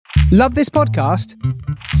Love this podcast?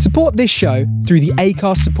 Support this show through the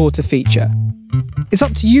Acast supporter feature. It's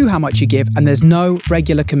up to you how much you give, and there's no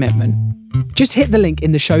regular commitment. Just hit the link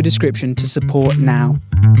in the show description to support now.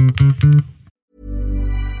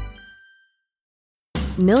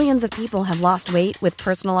 Millions of people have lost weight with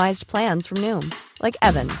personalized plans from Noom. Like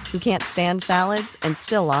Evan, who can't stand salads and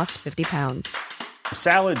still lost 50 pounds.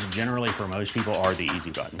 Salads generally for most people are the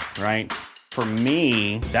easy button, right? For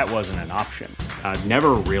me, that wasn't an option. I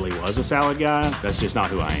never really was a salad guy. That's just not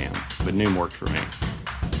who I am. But Noom worked for me.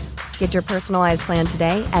 Get your personalized plan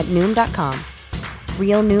today at Noom.com.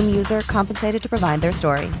 Real Noom user compensated to provide their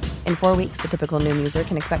story. In 4 weeks, the typical Noom user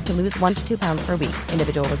can expect to lose 1 to 2 pounds per week.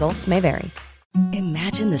 Individual results may vary.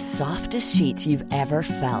 Imagine the softest sheets you've ever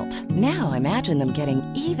felt. Now imagine them getting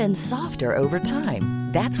even softer over time.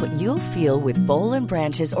 That's what you'll feel with Boll &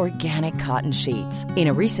 Branch's organic cotton sheets. In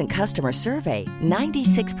a recent customer survey,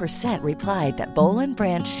 96% replied that Boll &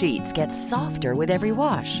 Branch sheets get softer with every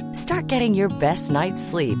wash. Start getting your best night's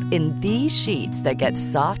sleep in these sheets that get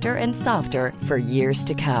softer and softer for years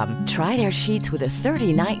to come. Try their sheets with a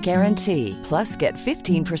 30-night guarantee. Plus, get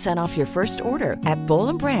 15% off your first order at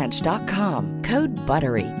bollandbranch.com. Code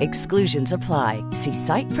BUTTERY. Exclusions apply. See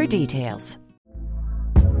site for details.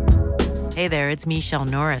 Hey there, it's Michelle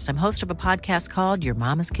Norris. I'm host of a podcast called Your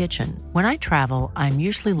Mama's Kitchen. When I travel, I'm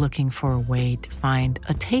usually looking for a way to find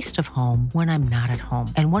a taste of home when I'm not at home.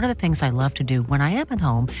 And one of the things I love to do when I am at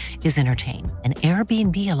home is entertain. And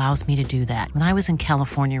Airbnb allows me to do that. When I was in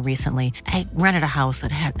California recently, I rented a house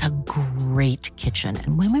that had a great kitchen.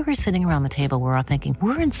 And when we were sitting around the table, we were all thinking,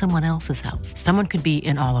 we're in someone else's house. Someone could be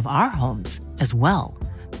in all of our homes as well.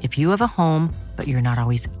 If you have a home, but you're not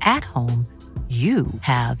always at home, you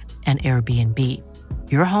have an Airbnb.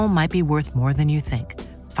 Your home might be worth more than you think.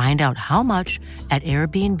 Find out how much at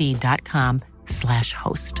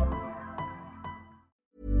airbnb.com/host.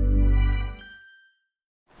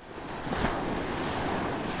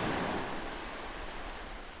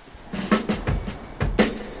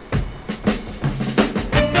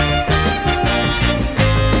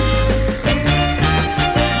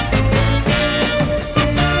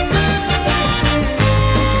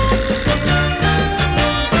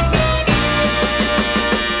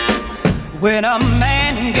 When a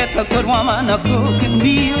man gets a good woman to cook his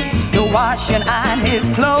meals, to wash and iron his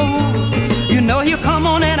clothes, you know he'll come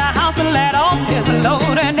on in the house and let off his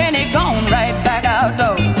load, and then he gone right back out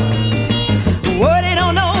door. What he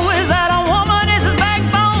don't know is that a woman is his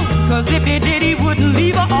backbone, 'cause if he did, he wouldn't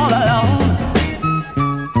leave her all alone.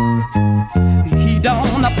 He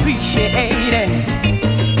don't appreciate it.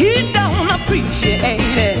 He don't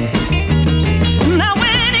appreciate it. Now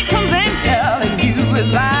when he comes in telling you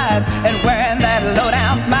his lies and wearing that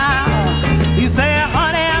low-down smile, you say,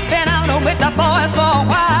 honey, I've been out with the boys for a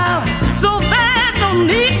while, so there's no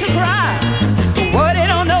need to cry. What he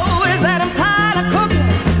don't know is that I'm tired of cooking.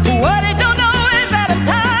 What he don't know is that I'm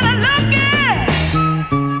tired of looking.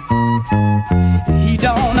 He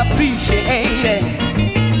don't appreciate it.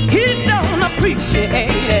 He don't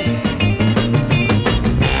appreciate it.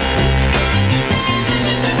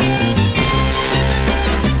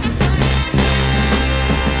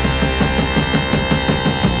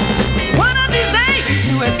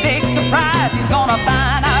 He's gonna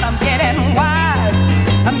find out I'm getting wise.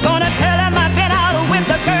 I'm gonna tell him I've been out with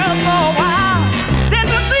the girls for a while. Then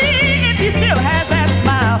we'll see if he still has that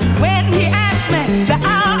smile. When he asks me the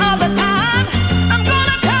hour of the time, I'm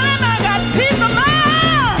gonna tell him I got peace of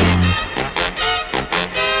mind.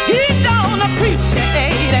 He don't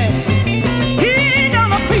appreciate it. He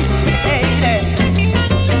don't appreciate it.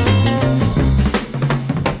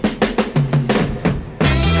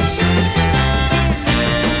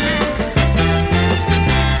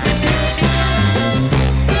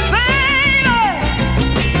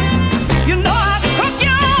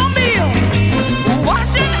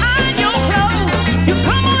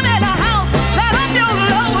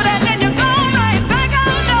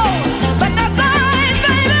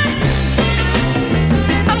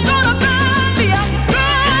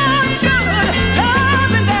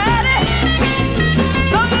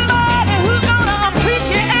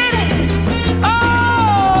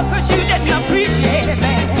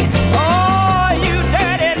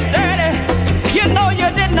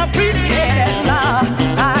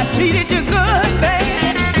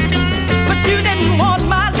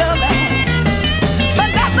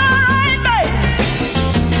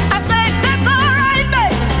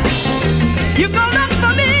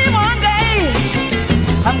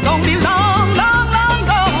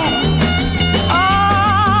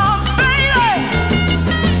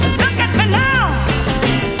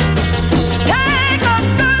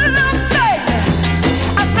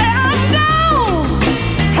 I say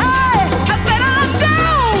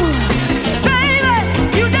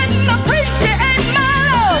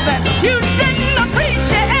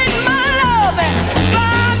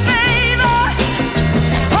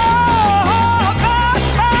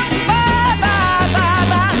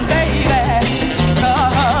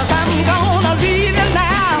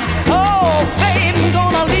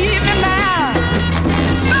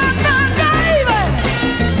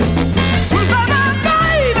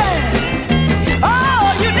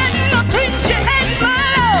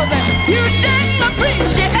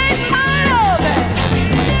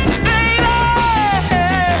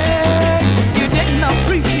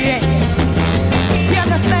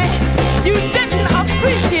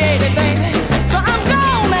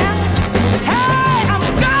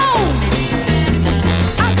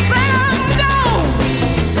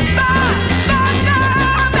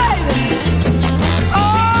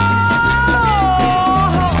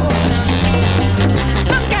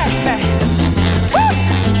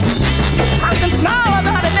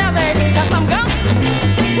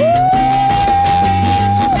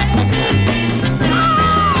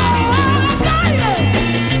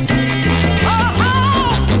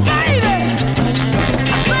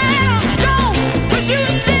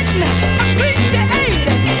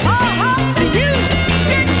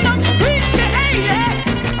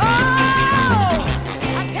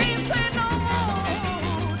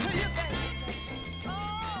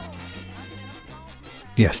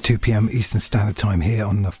Yes, 2 p.m. Eastern Standard Time here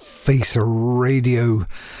on the Face Radio.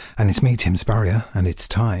 And it's me, Tim Spurrier, and it's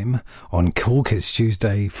time on Cool Kids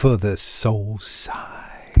Tuesday for the Soulside.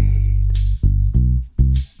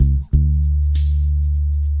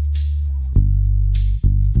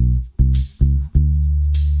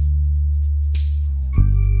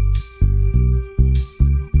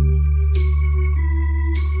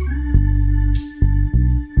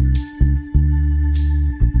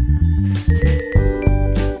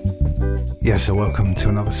 Yes, so welcome to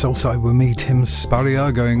another Soulside with me, Tim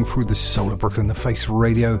Spurrier, going through the soul of Brooklyn, the Face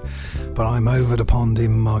Radio. But I'm over the pond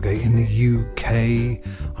in Margate in the UK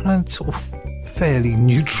on a sort of fairly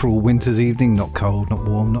neutral winter's evening. Not cold, not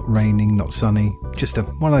warm, not raining, not sunny. Just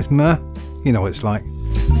one of those you know what it's like.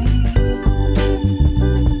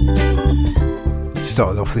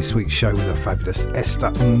 Started off this week's show with a fabulous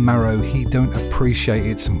Esther Marrow, He Don't Appreciate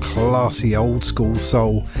It, some classy old school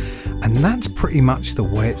soul. And that's pretty much the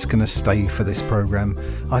way it's going to stay for this programme.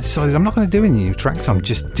 I decided I'm not going to do any new tracks, I'm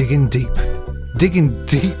just digging deep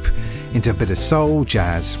into a bit of soul,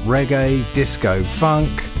 jazz, reggae, disco,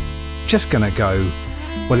 funk. Just going to go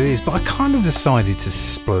what it is. But I kind of decided to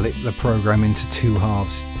split the programme into two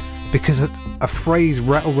halves because a phrase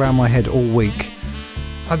rattled around my head all week.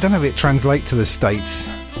 I don't know if it translates to the States,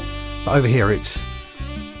 but over here it's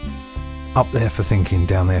up there for thinking,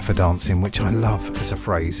 down there for dancing, which I love as a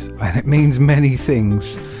phrase. And it means many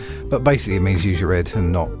things, but basically it means use your head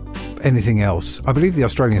and not anything else. I believe the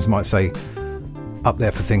Australians might say up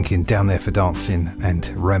there for thinking, down there for dancing, and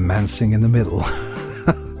romancing in the middle.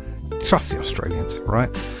 Trust the Australians,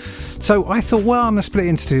 right? So I thought, well, I'm going to split it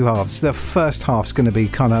into two halves. The first half's going to be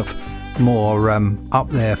kind of more up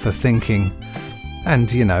there for thinking,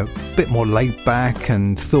 and, you know, a bit more laid back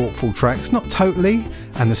and thoughtful tracks. Not totally.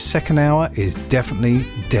 And the second hour is definitely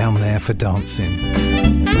down there for dancing.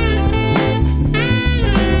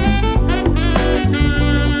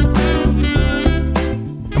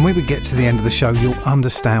 And when we get to the end of the show, you'll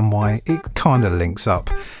understand why it kind of links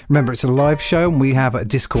up. Remember, it's a live show and we have a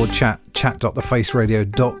Discord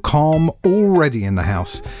chat.thefaceradio.com already in the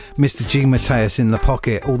house. Mr. G. Mateus in the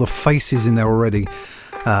pocket, all the faces in there already.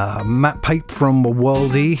 Matt Pape from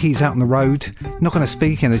Worldy, he's out on the road, not going to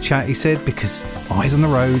speak in the chat, he said, because eyes on the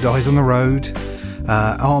road.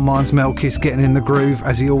 Armand's Melkis getting in the groove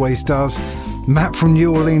as he always does. Matt from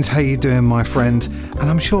New Orleans, how you doing, my friend?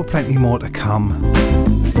 And I'm sure plenty more to come.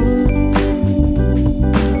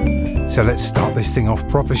 So let's start this thing off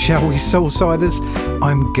proper, shall we, Soulsiders?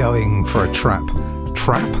 I'm going for a trap.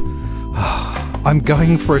 I'm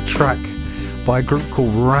going for a track by a group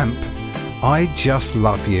called Ramp. I Just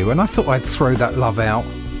Love You, and I thought I'd throw that love out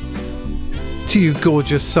to you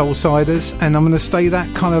gorgeous Soulsiders, and I'm going to stay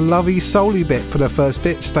that kind of lovey soul-y bit for the first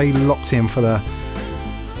bit. Stay locked in for the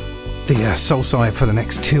Soulside for the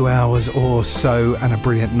next 2 hours or so, and a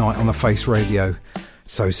brilliant night on the Face Radio.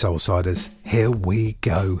 So Soulsiders, here we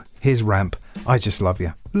go. Here's Ramp, I Just Love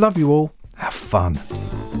You. Love you all, have fun.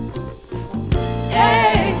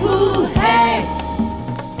 Hey, ooh, hey,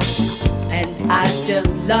 and I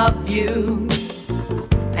just love you,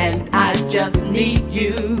 and I just need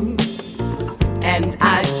you, and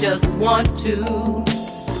I just want to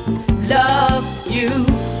love you,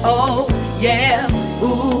 oh yeah,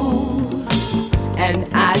 ooh, and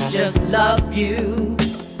I just love you,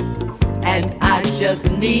 and I just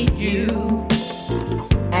need you,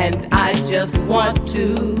 and I just want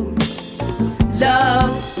to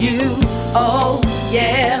love you, oh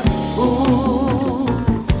yeah, ooh,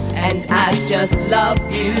 and I just love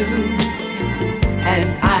you,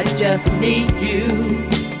 and I just need you,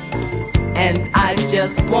 and I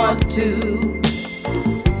just want to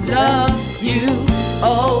love you,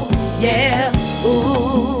 oh yeah,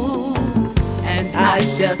 ooh, and I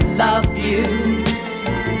just love you,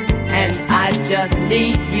 and I just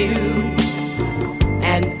need you,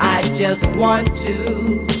 and I just want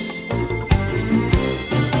to.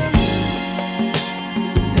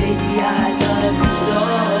 Baby, I love you so.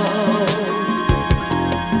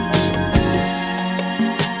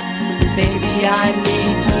 Baby, I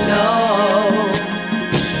need to know.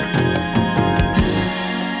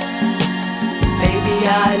 Baby, I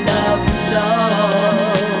love you so.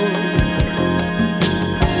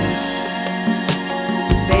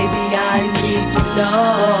 Baby, I need to know.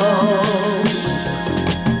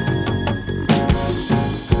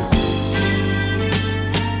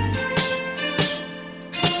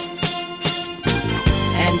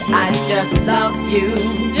 I just love you,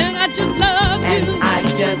 and I just love you, and I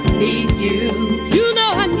just need you, you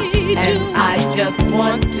know I need and you, I just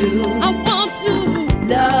want to,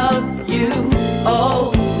 love you,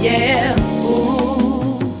 oh yeah,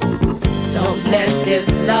 ooh, don't let this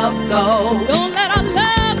go. Don't let our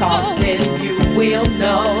love Cause go. then you will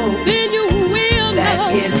know Then you will that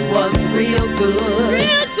know. it was real good.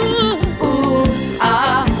 Real good. Ooh,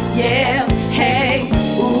 ah, yeah, hey,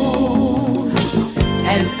 ooh.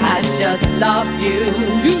 And I just love you.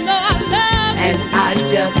 You know I love And I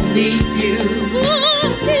just need you. you.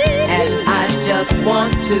 Ooh, need And you. I just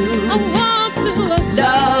want I to want to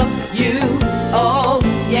love you. Oh,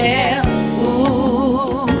 yeah,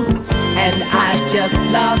 ooh. And I just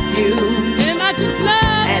love you. And I just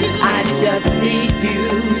love And you. I just need you.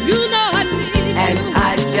 You know I need And you.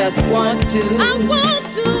 I just want to. I want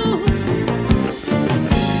to.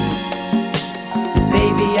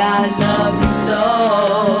 Baby, I love you so.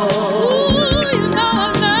 Ooh, you know I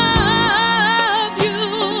love you.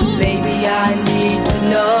 Baby, I need to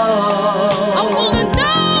know. I wanna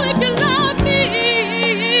know if you love me.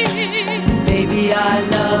 Baby, I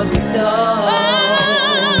love you so.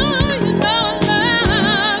 Oh, you know I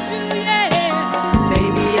love you, yeah.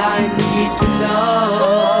 Baby, I need to know.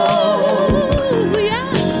 Ooh,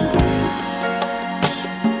 yeah.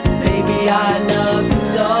 Baby, I love you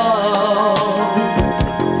so.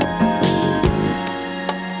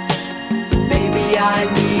 Baby, I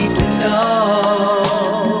need to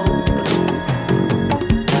know.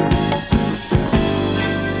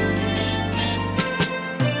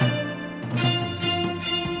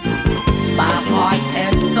 My heart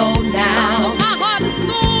and soul now My heart is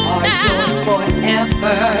full are now. yours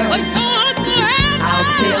forever. Oh, yours forever. I'll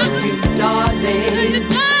tell you, darling, You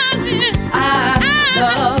darling. I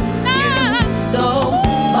love you so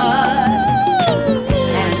much.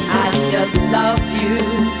 And I just love you.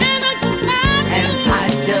 And I just love you. And I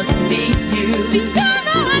just need you. You know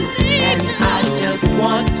I need And you. I just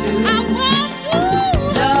want to I want to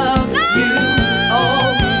love you. Oh,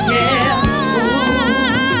 yeah. Ooh.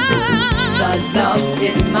 The love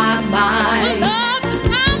in my mind. love in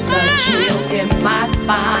my The mind. chill in my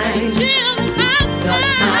spine. Chill in my The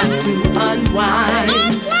time spine. to unwind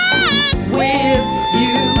Unwind. with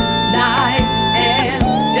you night and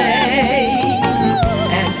day.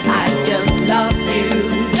 And I just love you.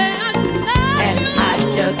 And I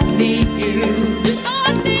just need you.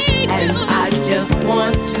 And I just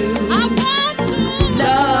want to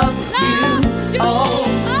love you. Oh,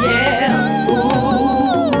 yeah.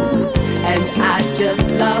 Ooh. And I just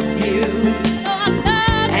love you.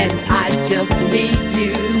 And I just need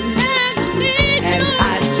you. And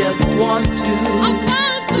I just want to.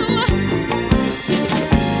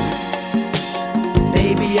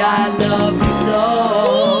 Baby, I love you so.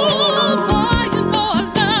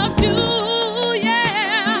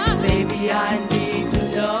 Baby, I need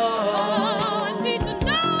to know.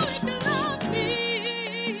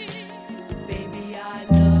 Baby, I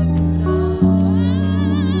love you so.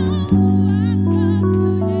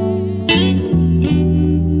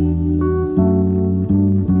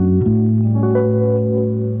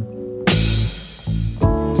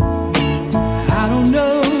 I don't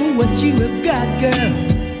know what you have got, girl.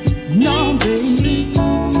 No, baby.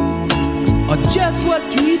 Or just what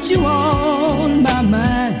keeps you on my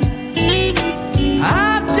mind.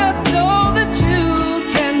 I just know that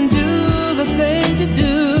you can do the things you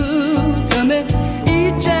do to me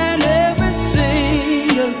each and every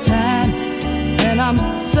single time. And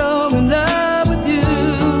I'm so in love with you,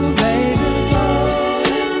 baby.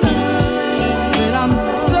 Said I'm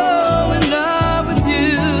so in love with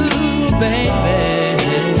you, baby.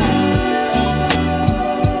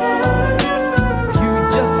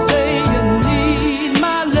 You just say you need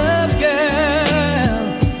my love,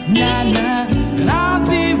 girl.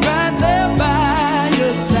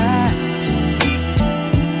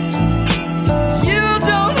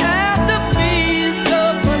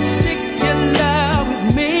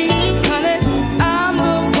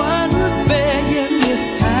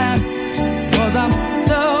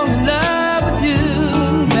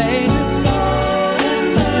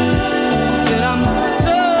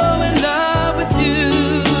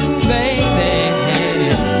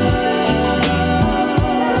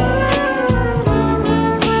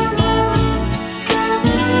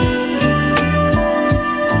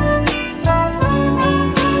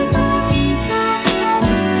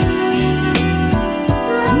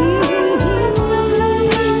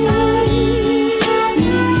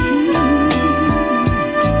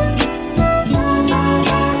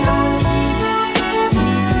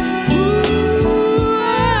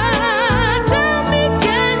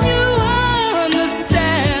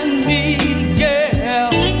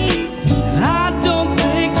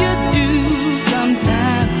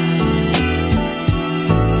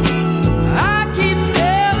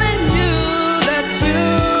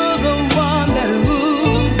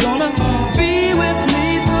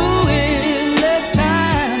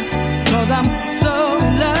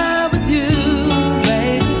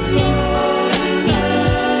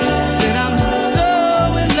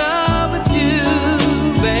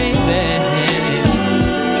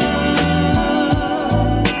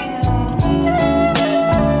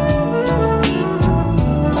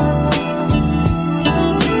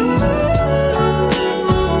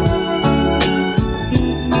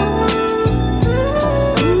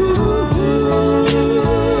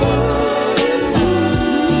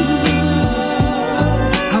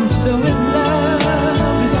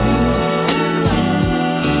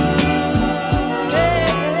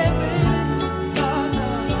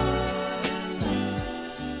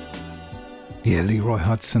 Yeah, Leroy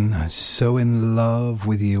Hudson, So In Love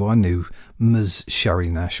With You. I knew Ms. Sherry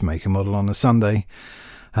Nash, make a model on a Sunday.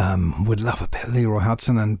 Would love a bit of Leroy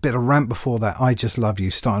Hudson, and a bit of Ramp before that. I Just Love You,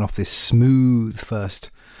 starting off this smooth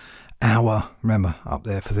first hour. Remember, up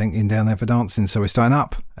there for thinking, down there for dancing. So we're starting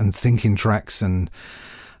up and thinking tracks, and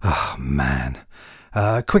oh man.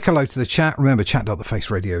 Quick hello to the chat. Remember,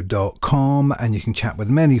 chat.thefaceradio.com, and you can chat with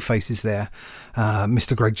many faces there.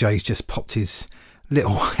 Mr. Greg J's just popped his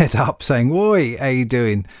little head up saying, "Oi, how you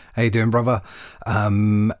doing? How you doing, brother?"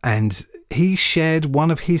 And he shared one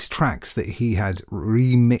of his tracks that he had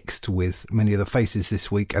remixed with many of the faces this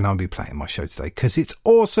week, and I'll be playing my show today because it's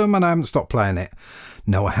awesome, and I haven't stopped playing it.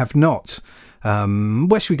 No, I have not.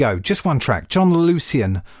 Where should we go? Just one track. John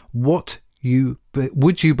Lucian, Would You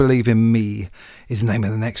Believe in Me is the name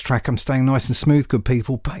of the next track. I'm staying nice and smooth, good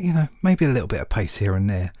people, but you know, maybe a little bit of pace here and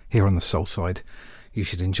there here on the Soulside. You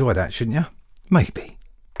should enjoy that, shouldn't you? Maybe.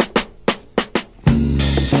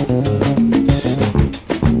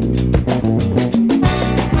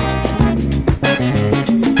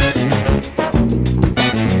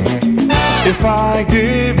 If I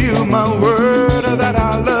gave you my word that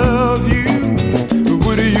I love you,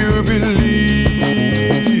 would you believe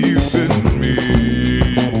in me?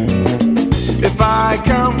 If I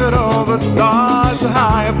counted all the stars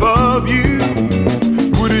high above you,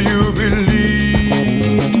 would you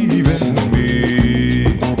believe in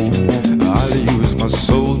me? I'll use my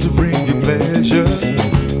soul to bring you pleasure,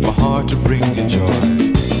 my heart to bring you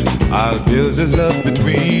joy. I'll build a love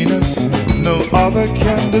between us no other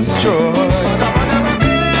can destroy.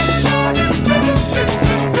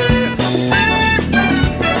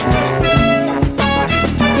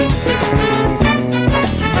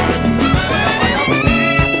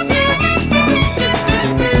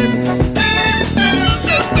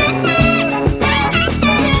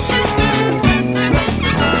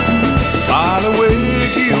 I'll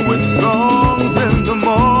awake you with songs in the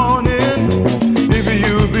morning if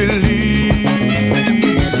you believe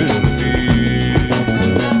in me.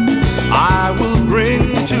 I will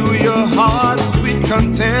bring to your heart sweet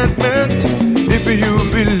contentment if you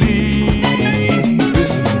believe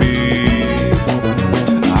in me.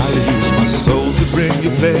 I'll use my soul to bring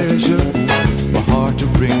you pleasure, my heart to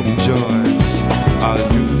bring you joy.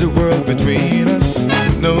 I'll use the world between us,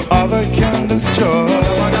 no other can destroy.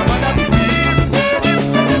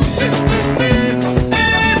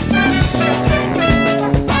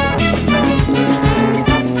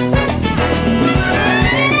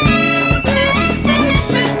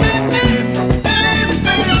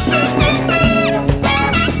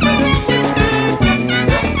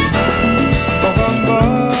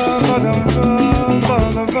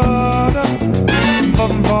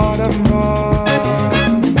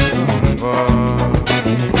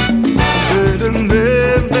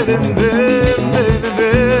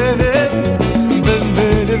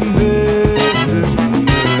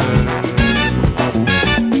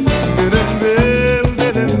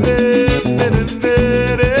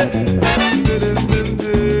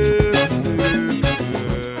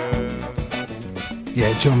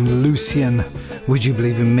 John Lucian, Would You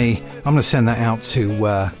Believe in Me? I'm going to send that out to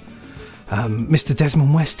Mr.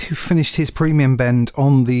 Desmond West, who finished his premium bend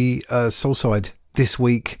on the Soulside this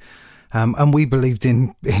week. And we believed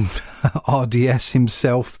in RDS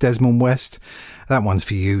himself, Desmond West. That one's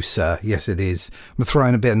for you, sir. Yes, it is. I'm going to throw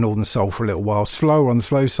in a bit of Northern Soul for a little while. Slower on the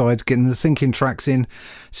slow side, getting the thinking tracks in.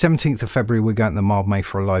 17th of February, we're going to the Mildmay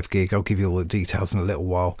for a live gig. I'll give you all the details in a little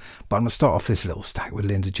while. But I'm going to start off this little stack with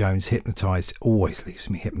Linda Jones, Hypnotised. Always leaves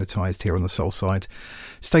me hypnotised here on the Soul Side.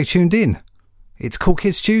 Stay tuned in. It's Cool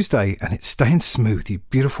Kids Tuesday, and it's staying smooth, you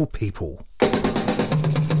beautiful people.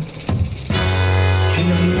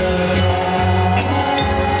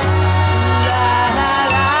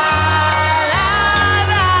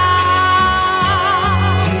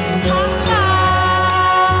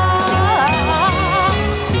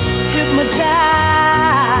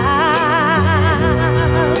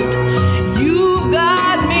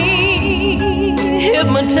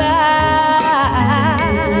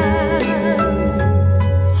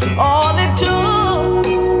 All it took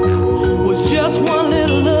was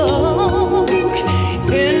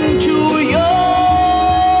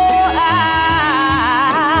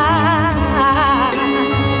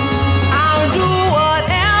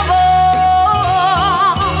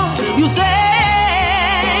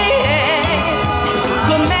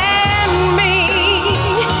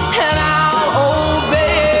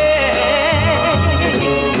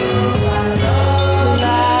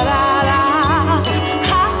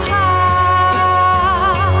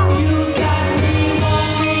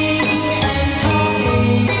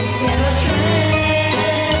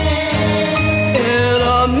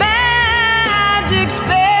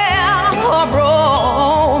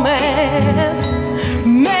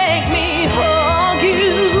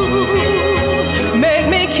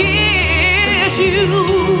is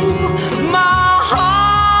you. My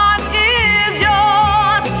heart is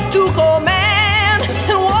yours to command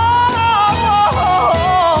and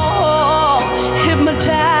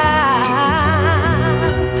hypnotized.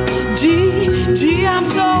 Gee, I'm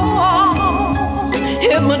so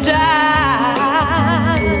hypnotized.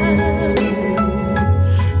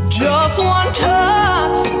 Just one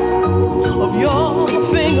touch of your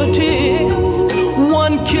fingertips,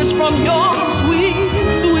 one kiss from your sweet,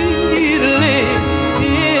 sweet lips.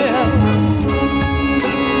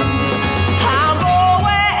 I'll go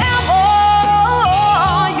wherever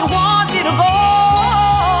you want me to go.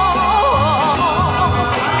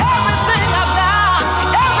 Everything I've got,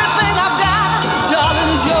 darling,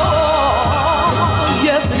 is yours.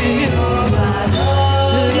 Yes, it is. La,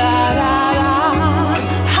 la, la.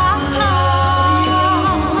 Ha, ha.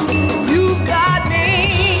 You've got me,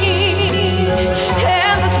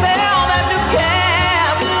 and the spell that you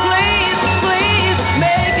cast. Please, please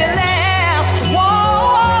make it last.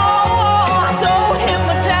 Whoa, I'm so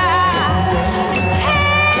hypnotized.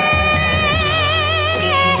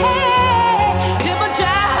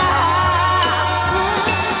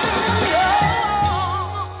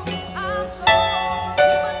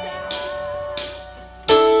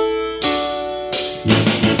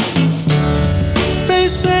 They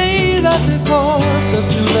say that the course of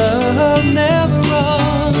true love never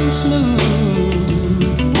runs smooth.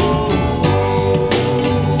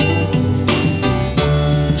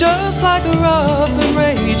 Just like a rough and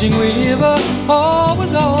raging river,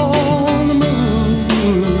 always on the move.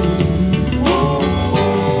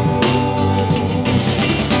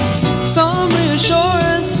 Some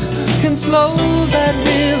reassurance can slow that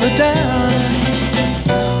river down.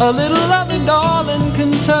 A little loving, darling,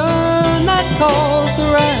 can turn that course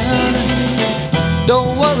around.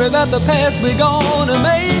 Don't worry about the past, we're gonna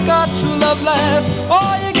make our true love last.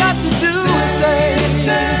 All you got to do is say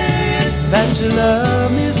that you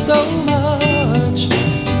love me so much.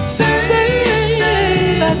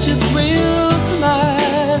 Say that you're thrilled to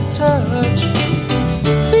my touch.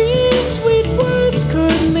 These sweet words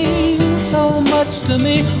could mean so much to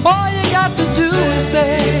me. All you got to do is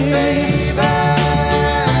say, baby.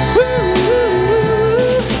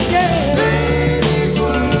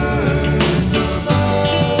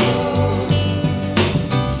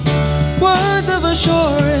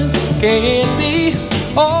 Assurance can't be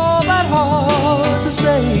all that hard to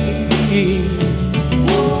say.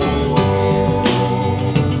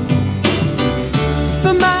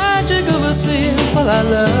 The magic of a simple I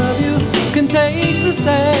love you can take the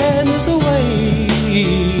sadness away.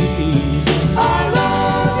 I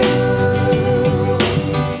love you.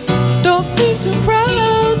 Don't be too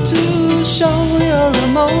proud to show your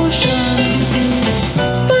emotion.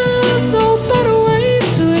 There's no better way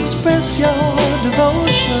to express your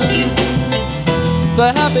devotion.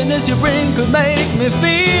 The happiness you bring could make me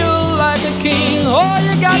feel like a king. All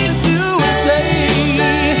you got to do is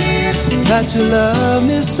say that you love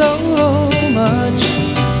me so much.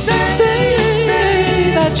 Say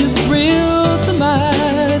that you're thrilled to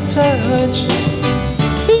my touch.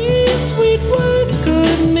 These sweet words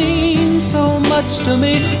could mean so much to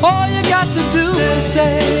me. All you got to do is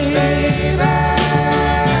say, baby.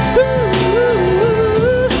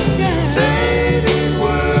 Say these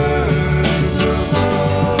words of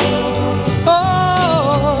love. Oh.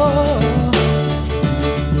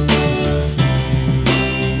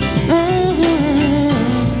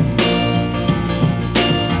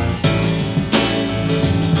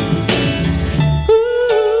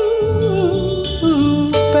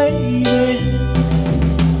 Ooh, baby.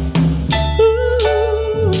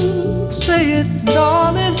 Ooh, say it,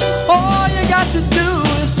 darling. All you got to do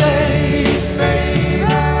is say, baby.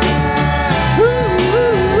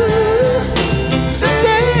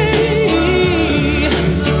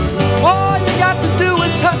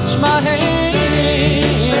 My hand,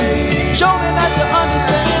 show me that you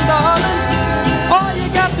understand, darling. All you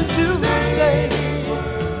got to do is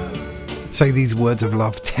Say these words of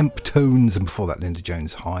love, Temp Tones, and before that Linda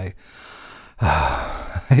Jones, High.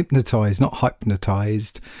 Hypnotised, not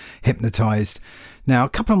hypnotised, hypnotised. Now, a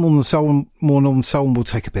couple of more on soul, and we'll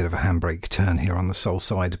take a bit of a handbrake turn here on the soul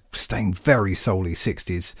side, staying very soul-y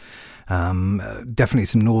 60s. Definitely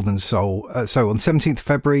some northern soul. So on 17th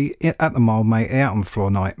February at the Mile Mate, out on the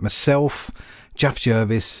floor night, myself, Jeff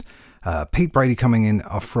Jervis, Pete Brady coming in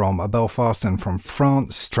from Belfast and from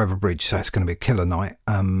France, Trevor Bridge. So it's going to be a killer night.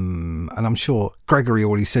 And I'm sure Gregory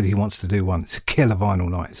already said he wants to do one. It's a killer vinyl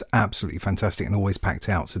night. It's absolutely fantastic and always packed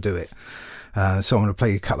out to do it. So I'm going to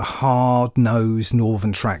play a couple of hard-nosed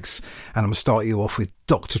northern tracks, and I'm going to start you off with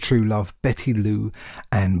Dr. True Love, Betty Lou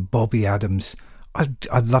and Bobby Adams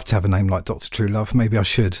I'd love to have a name like Dr. True Love. Maybe I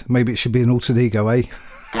should. Maybe it should be an alter ego, eh?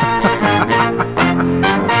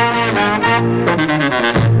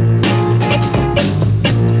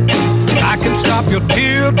 I can stop your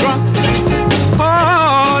teardrops,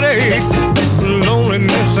 heartache,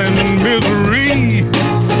 loneliness and misery.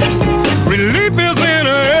 Relief is in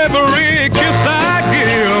every kiss I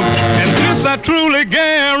give, and this I truly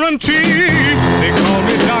guarantee. They call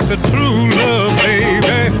me Dr. True Love,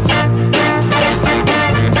 baby.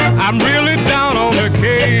 I'm really down on the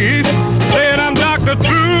case, said I'm Dr.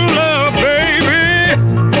 True Love, baby.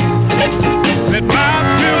 Let my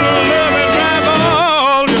pill of love and drive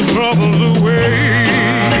all your troubles away.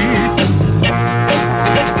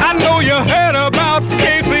 I know you heard about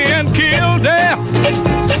Casey and Kildare.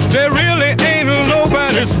 They really ain't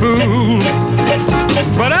nobody's fool,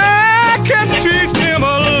 but I can teach them a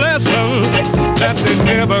lesson that they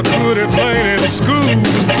never could have played in school.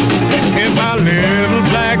 In my little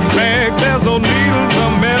black bag, there's no needles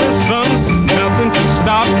or medicine, nothing to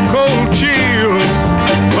stop cold chills,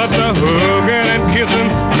 but the hugging and kissing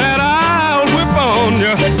that I'll whip on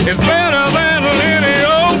you is better than any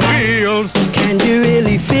old pills. Can you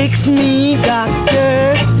really fix me,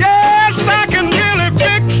 doctor? Yes, I can really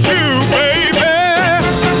fix you, baby.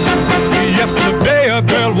 Yesterday a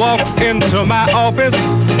girl walked into my office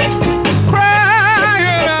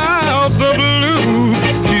crying out the blues.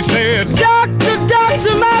 She said, Doctor,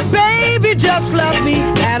 doctor, my baby just left me,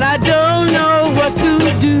 and I don't know what to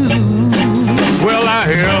do. well, I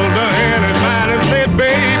held her hand in mine and said,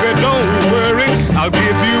 baby, don't worry, I'll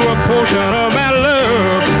give you a portion of my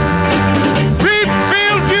love.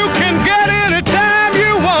 Refills you can get anytime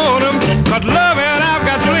you want them, but loving I've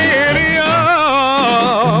got plenty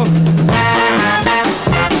of.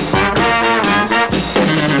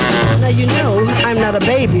 Now you know I'm not a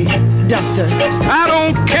baby, doctor. I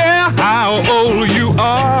don't care how old you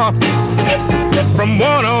are, from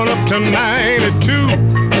 1 on up to 92.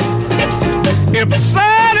 If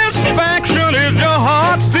satisfaction is your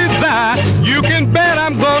heart's desire, you can bet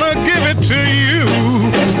I'm gonna give it to you.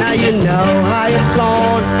 Now you know I have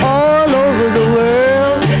gone all over the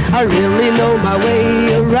world. I really know my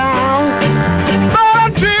way around. But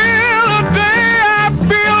until the day I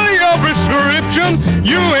fill your prescription,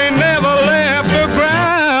 you ain't never left the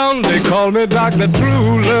ground. They call me Dr.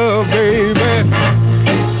 True Love, baby.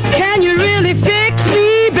 Can you really fix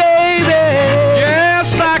me, baby? Yes,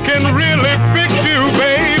 I can really fix you,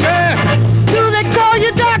 baby. Do they call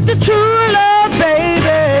you Dr. True Love,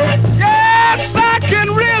 baby? Yes, I can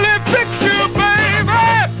really fix you, baby.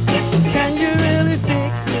 Can you really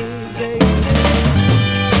fix me, baby?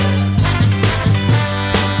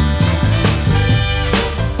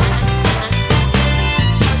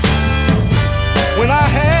 When I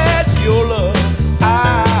had your love,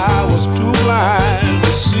 I was too blind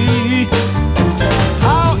to see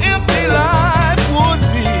how empty life would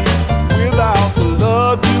be without the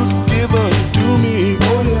love you'd given to me.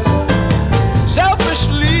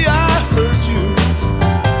 Selfishly I hurt you,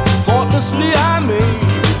 thoughtlessly I made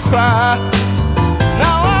you cry.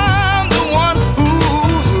 Now I'm the one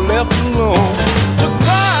who's left alone to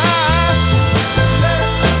cry.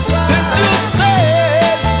 Since you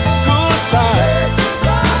said goodbye,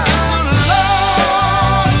 it's a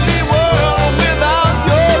lonely world without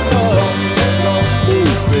your love.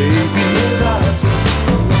 Ooh, baby,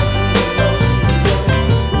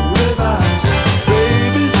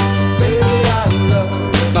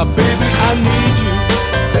 now baby, I need you,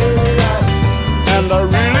 and I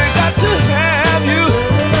really got to have you.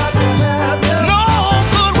 No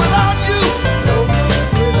good without you.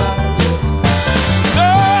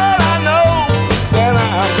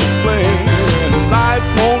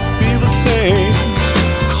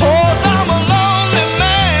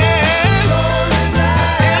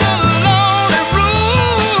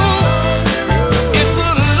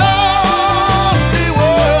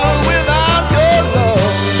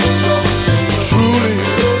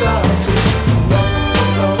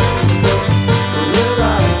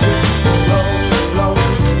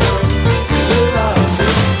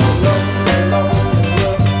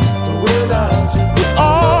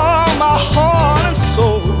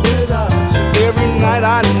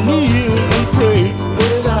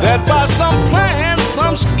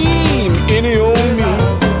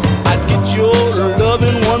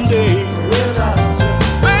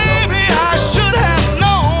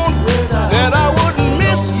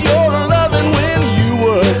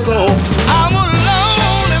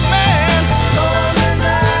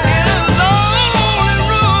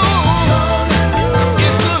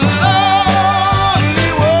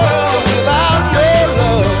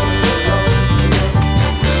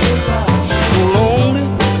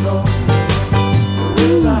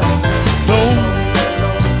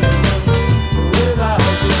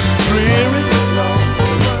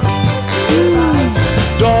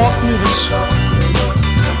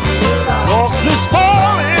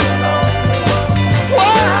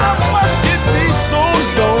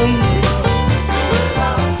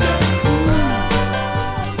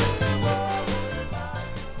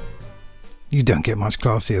 You don't get much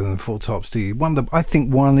classier than Four Tops, do you? I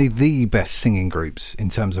think one of the best singing groups in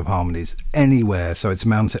terms of harmonies anywhere. So it's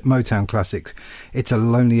Motown classics. It's A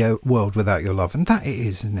Lonely World Without Your Love. And that it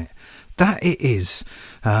is, isn't it? That it is.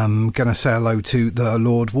 Going to say hello to the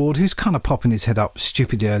Lord Ward, who's kind of popping his head up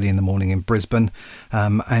stupidly early in the morning in Brisbane.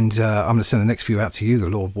 And I'm going to send the next few out to you, the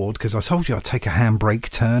Lord Ward, because I told you I'd take a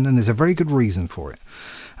handbrake turn, and there's a very good reason for it.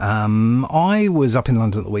 I was up in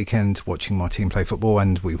London at the weekend watching my team play football,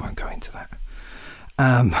 and we won't go into that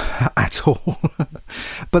at all.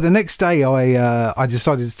 But the next day I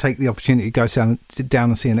decided to take the opportunity to go down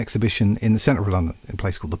and see an exhibition in the centre of London in a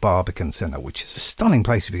place called the Barbican Centre, which is a stunning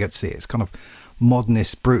place if you get to see it. It's kind of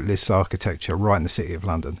modernist, brutalist architecture right in the city of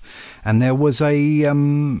London. And there was a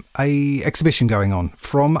exhibition going on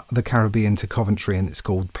from the Caribbean to Coventry, and it's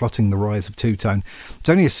called Plotting the Rise of Two-Tone. It's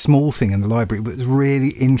only a small thing in the library, but it's really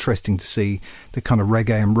interesting to see the kind of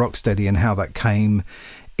reggae and rocksteady and how that came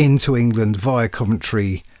into England via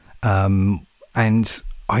Coventry, and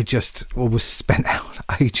I just was spent out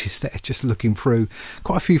ages there just looking through.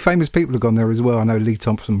 Quite a few famous people have gone there as well. I know Lee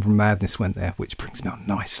Thompson from Madness went there, which brings me on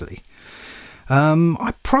nicely.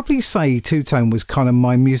 I'd probably say Two-Tone was kind of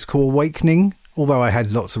my musical awakening, although I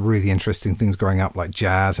had lots of really interesting things growing up, like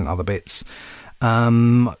jazz and other bits.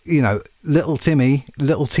 Little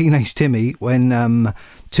teenage Timmy, when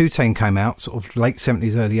Two-Tone came out, sort of late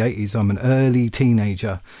 70s, early 80s, I'm an early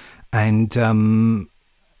teenager, and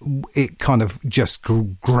it kind of just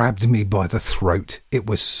grabbed me by the throat. It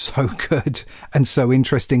was so good and so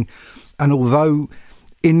interesting, and although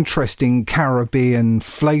interesting Caribbean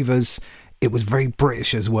flavours, it was very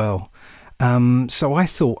British as well. So I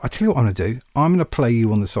thought, I tell you what I'm going to do. I'm going to play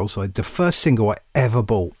you on the Soulside. The first single I ever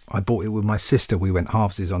bought. I bought it with my sister. We went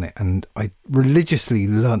halvesies on it, and I religiously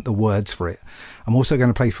learnt the words for it. I'm also going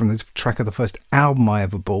to play from the track of the first album I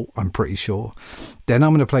ever bought, I'm pretty sure. Then I'm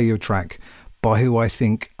going to play you a track by who I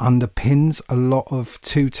think underpins a lot of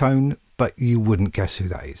Two-Tone, but you wouldn't guess who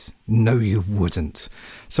that is. No, you wouldn't.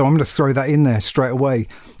 So I'm going to throw that in there straight away.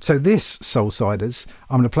 So this, Soulsiders,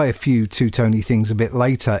 I'm going to play a few Two-Tone-y things a bit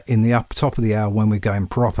later in the up top of the hour when we're going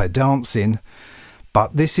proper dancing.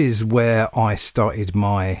 But this is where I started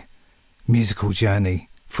my musical journey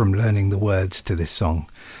from learning the words to this song.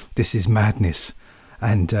 This is Madness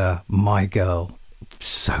and My Girl.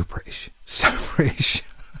 So British. So British.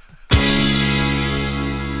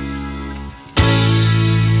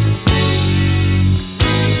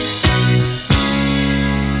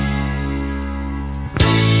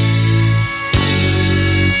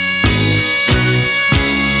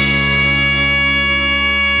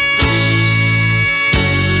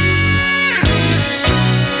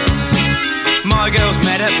 My girl's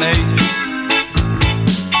mad at me.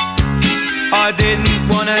 I didn't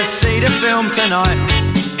want to see the film tonight.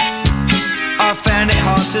 I found it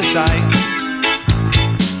hard to say.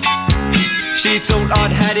 She thought I'd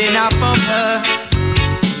had enough of her.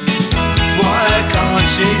 Why can't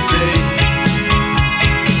she see?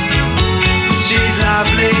 She's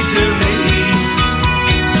lovely to me,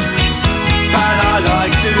 but I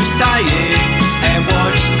like to stay in and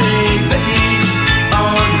watch TV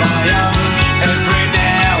on my own every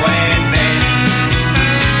now and then.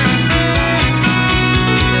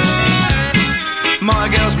 My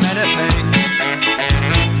girl's mad at me.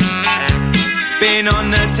 Been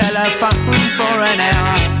on the telephone for an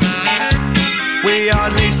hour. We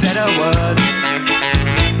hardly said a word.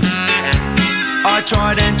 I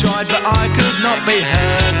tried and tried, but I could not be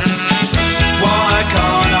heard. Why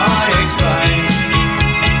can't I explain?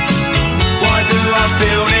 Why do I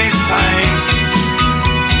feel this pain?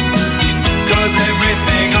 'Cause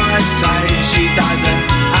everything I say she doesn't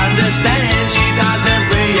understand. She doesn't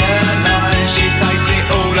realise. She takes it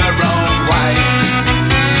all the wrong way.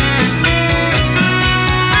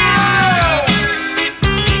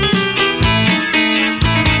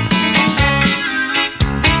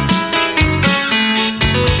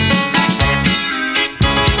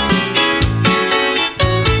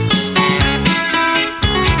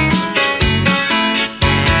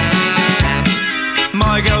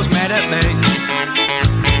 My girl's mad at me.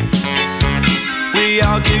 We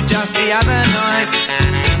argued just the other night.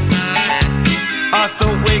 I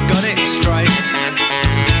thought we got it straight.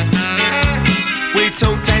 We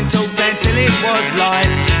talked till it was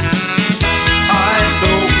light. I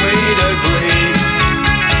thought we'd agreed.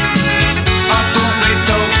 I thought we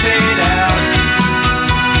talked it out.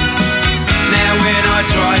 Now when I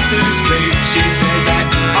try to speak, she says that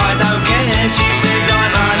I don't care. She says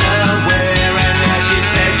I'm unaware, and now she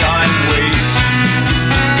says I'm weak.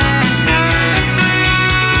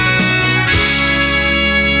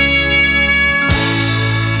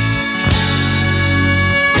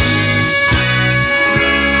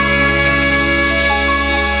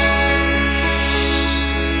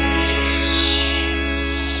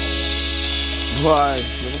 Why?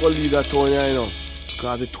 Never gonna leave that town here, you know.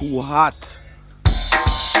 Because it's too hot.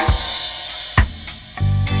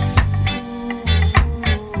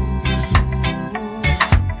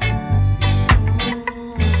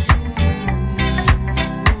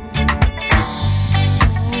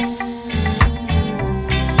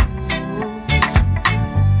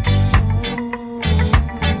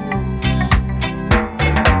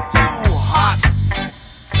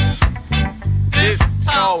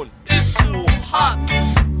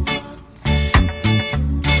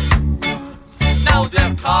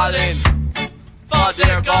 Calling for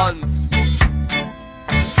their guns,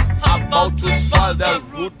 about to spoil the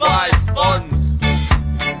rude boys' funds.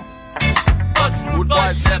 But rude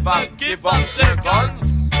boys never give up their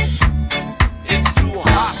guns. It's too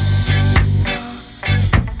hot.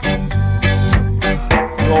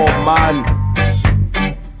 No man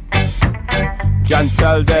can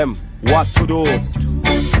tell them what to do.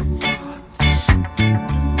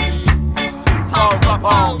 Pound for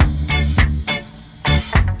pound.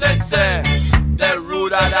 They say they're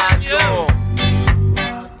ruder than you.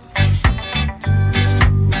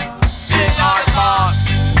 They are boss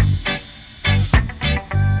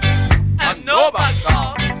and no back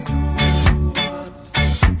talk.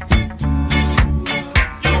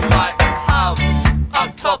 You might have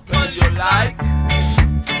a couple you like.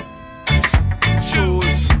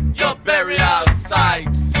 Choose your burial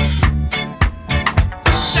site.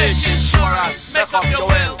 Take insurance, make up your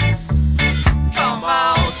will. Come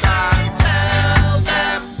out and tell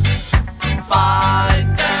them,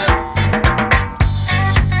 find them.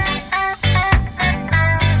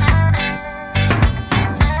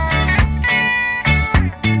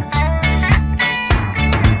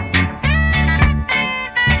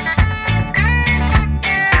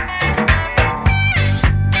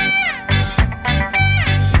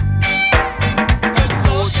 The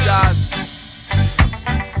soldiers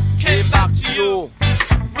came back to you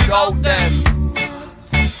without them.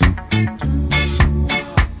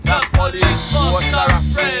 Police force are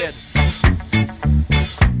afraid.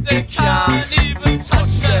 They can't even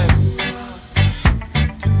touch them.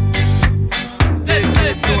 They say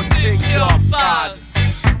if you think you're bad,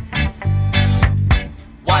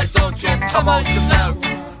 why don't you come out yourself?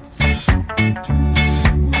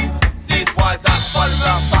 These boys are falling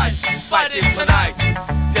around fighting tonight.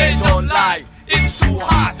 They don't lie, it's too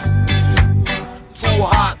hot. Too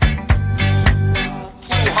hot.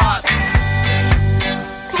 Too hot.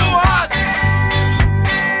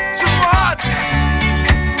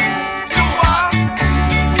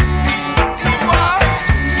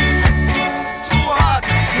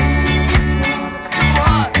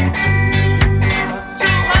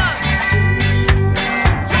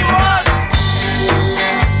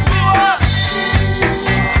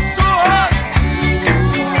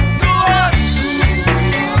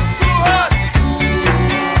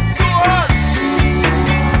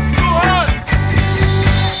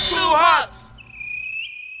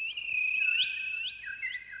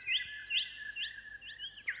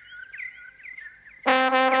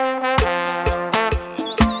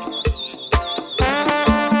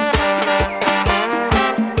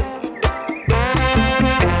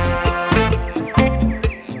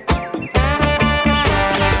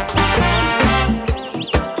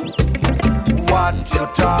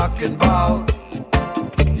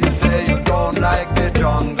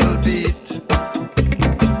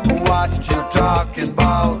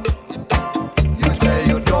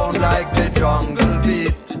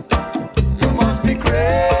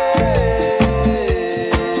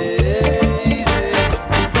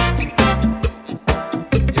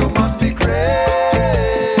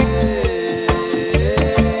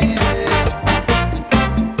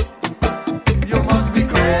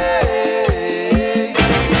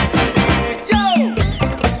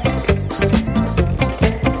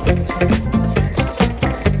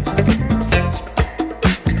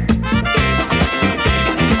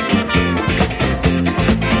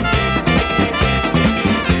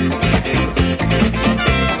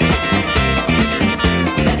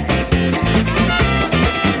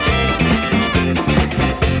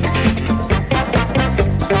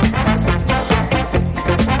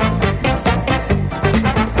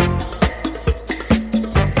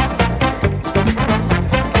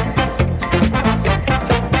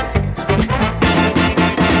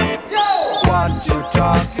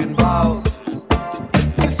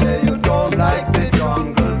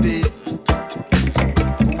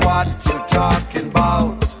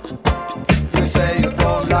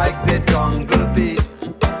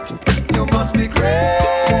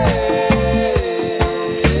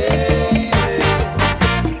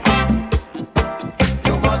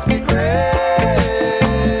 must be crazy.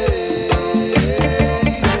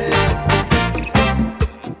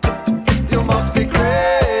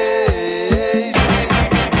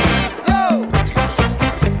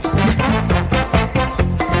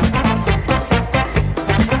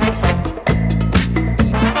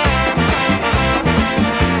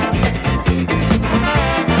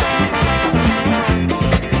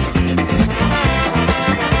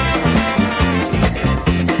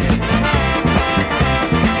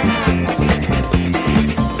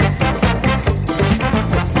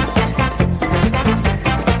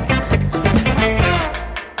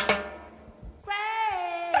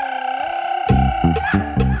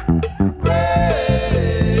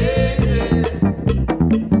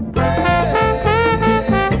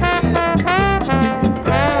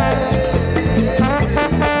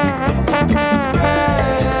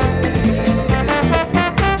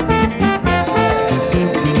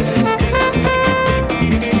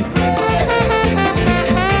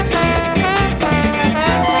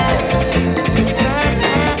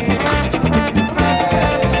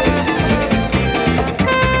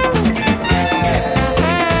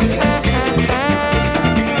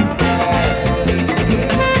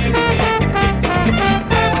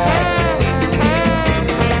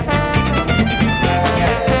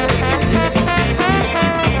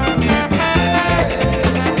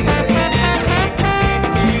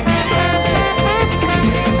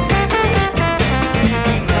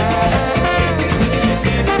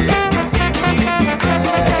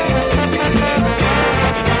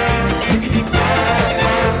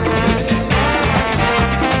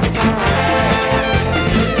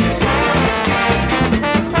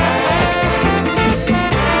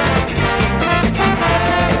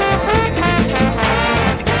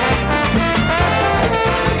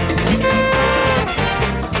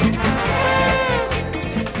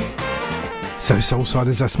 So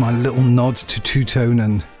Soulsiders, that's my little nod to two-tone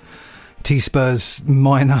and T-Spurs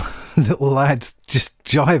minor little lads just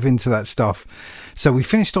jive into that stuff. So we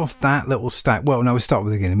finished off that little stack. Well, no, we start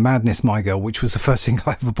with the beginning. Madness, My Girl, which was the first single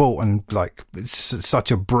I ever bought, and like it's such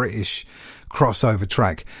a British crossover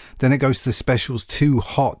track. Then it goes to the Specials, Too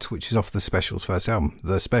Hot, which is off the Specials' first album,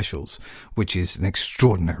 The Specials, which is an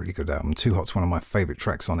extraordinarily good album. Too Hot's one of my favourite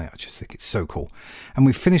tracks on it. I just think it's so cool. And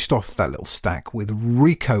we finished off that little stack with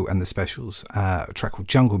Rico and the Specials, a track called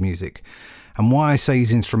Jungle Music. And why I say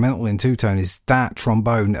he's instrumental in two-tone is that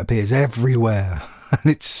trombone appears everywhere.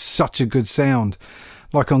 And it's such a good sound,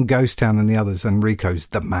 like on Ghost Town and the others. And Rico's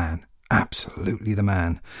the man, absolutely the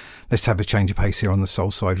man. Let's have a change of pace here on the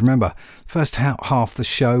Soul Side. Remember, first half of the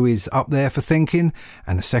show is up there for thinking,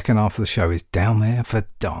 and the second half of the show is down there for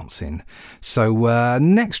dancing. So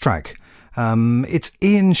next track, it's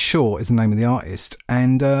Ian Shaw is the name of the artist,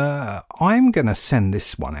 and I'm going to send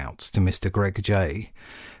this one out to Mr. Greg J,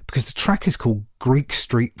 because the track is called Greek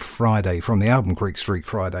Street Friday, from the album Greek Street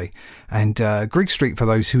Friday. And Greek Street, for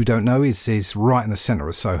those who don't know, is right in the centre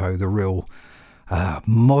of Soho, the real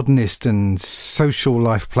modernist and social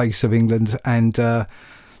life place of England. And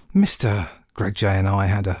Mr. Greg J and I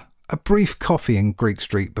had a brief coffee in Greek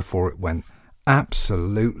Street before it went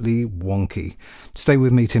absolutely wonky. Stay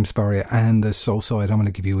with me, Tim Spurrier, and the Soul Side. I'm going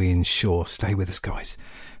to give you Ian Shaw. Stay with us, guys.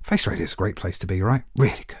 Face Radio is a great place to be, right?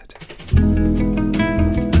 Really good.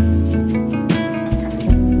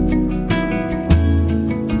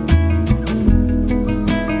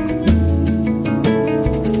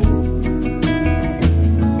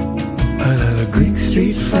 Greek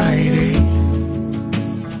Street Friday,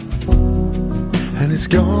 and it's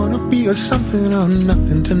gonna be a something or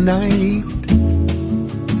nothing tonight.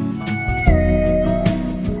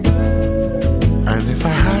 And if I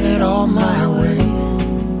had it all my way,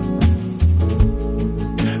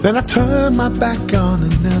 then I turn my back on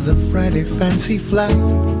another Friday fancy flight.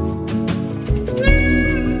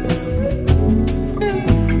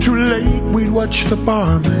 Too late, we'd watch the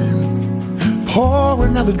barman pour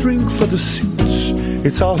another drink for the suits.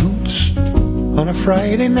 It's all hoots on a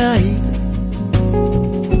Friday night.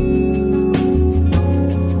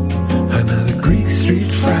 Another Greek Street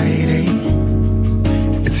Friday.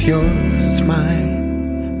 It's yours, it's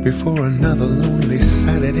mine, before another lonely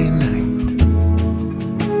Saturday night.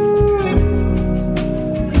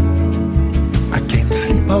 I can't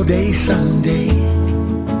sleep all day Sunday.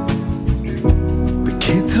 The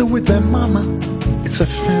kids are with their mama. It's a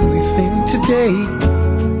family thing today.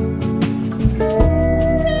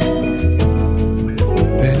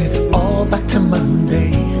 Then it's all back to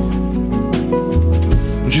Monday.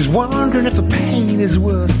 And she's wondering if the pain is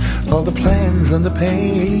worth all the plans and the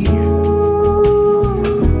pay.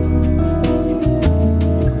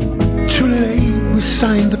 Too late, we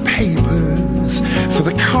signed the papers for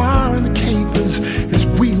the car and the capers. It's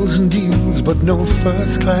wheels and deals, but no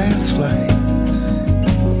first class flight.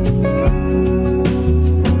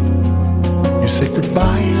 Say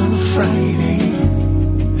goodbye on a Friday,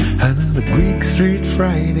 another Greek Street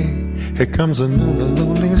Friday. Here comes another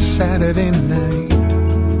lonely Saturday night.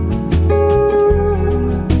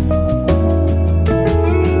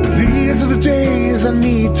 These are the days I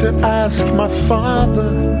need to ask my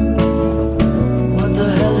father, what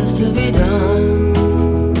the hell is to be done?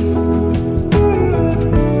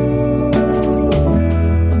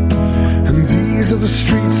 And these are the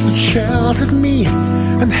streets that sheltered me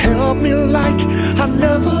and help me like I'll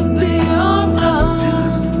never be undone.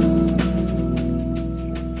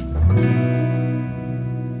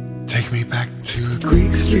 Take me back to a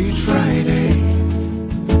Greek Street Friday,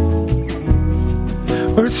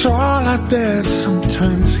 where it's all out there,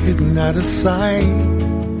 sometimes hidden out of sight.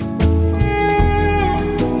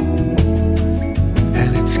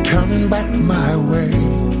 And it's coming back my way,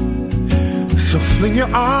 so fling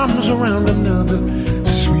your arms around another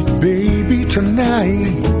sweet baby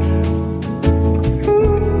tonight.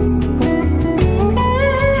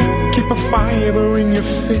 Keep a fire in your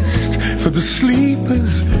fist for the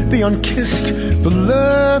sleepers, the unkissed, the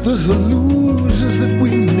lovers, the losers that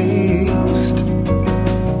we missed.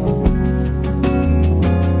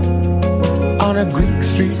 On a Greek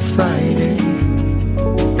Street Friday,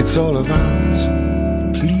 it's all of ours.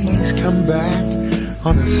 Please come back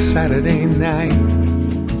on a Saturday night.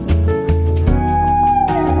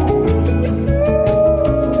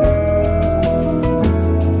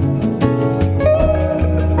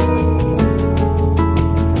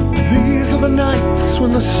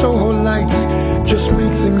 When the Soho lights just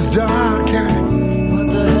make things darker, what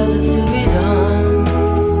the hell is to be done?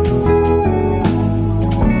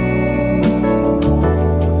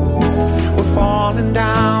 We're falling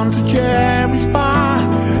down to Jerry's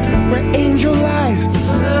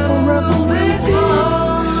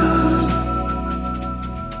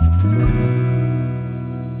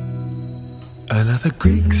another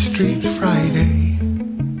Greek Street Friday.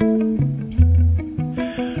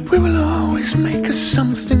 We will always make us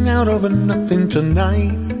something out of a nothing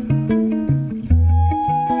tonight.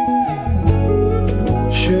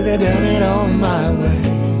 Should have done it all my way.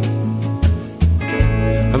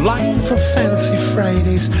 A life of fancy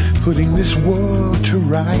Fridays, putting this world to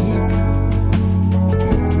right.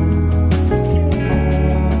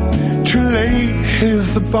 Too late,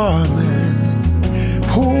 here's the barman,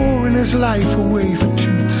 pouring his life away for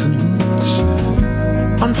toots and roots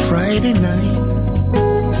on Friday night.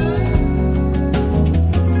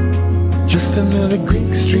 Just another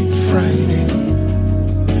Greek Street Friday.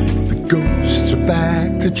 The ghosts are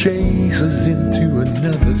back to chase us into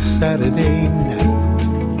another Saturday night.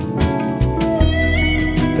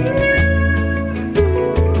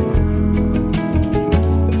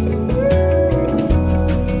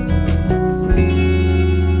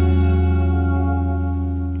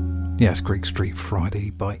 Yes, Greek Street Friday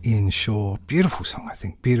by Ian Shaw. Beautiful song, I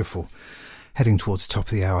think. Beautiful. Heading towards the top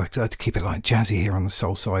of the hour. I like to keep it like jazzy here on the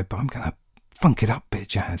Soulside, but I'm going to funk it up a bit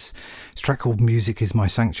jazz. It's a track called Music Is My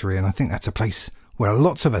Sanctuary, and I think that's a place where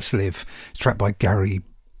lots of us live. It's tracked by Gary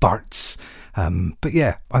Bartz. But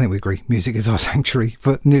yeah, I think we agree. Music is our sanctuary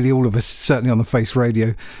for nearly all of us, certainly on the Face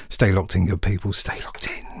Radio. Stay locked in, good people. Stay locked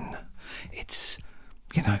in. It's,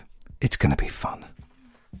 you know, it's going to be fun.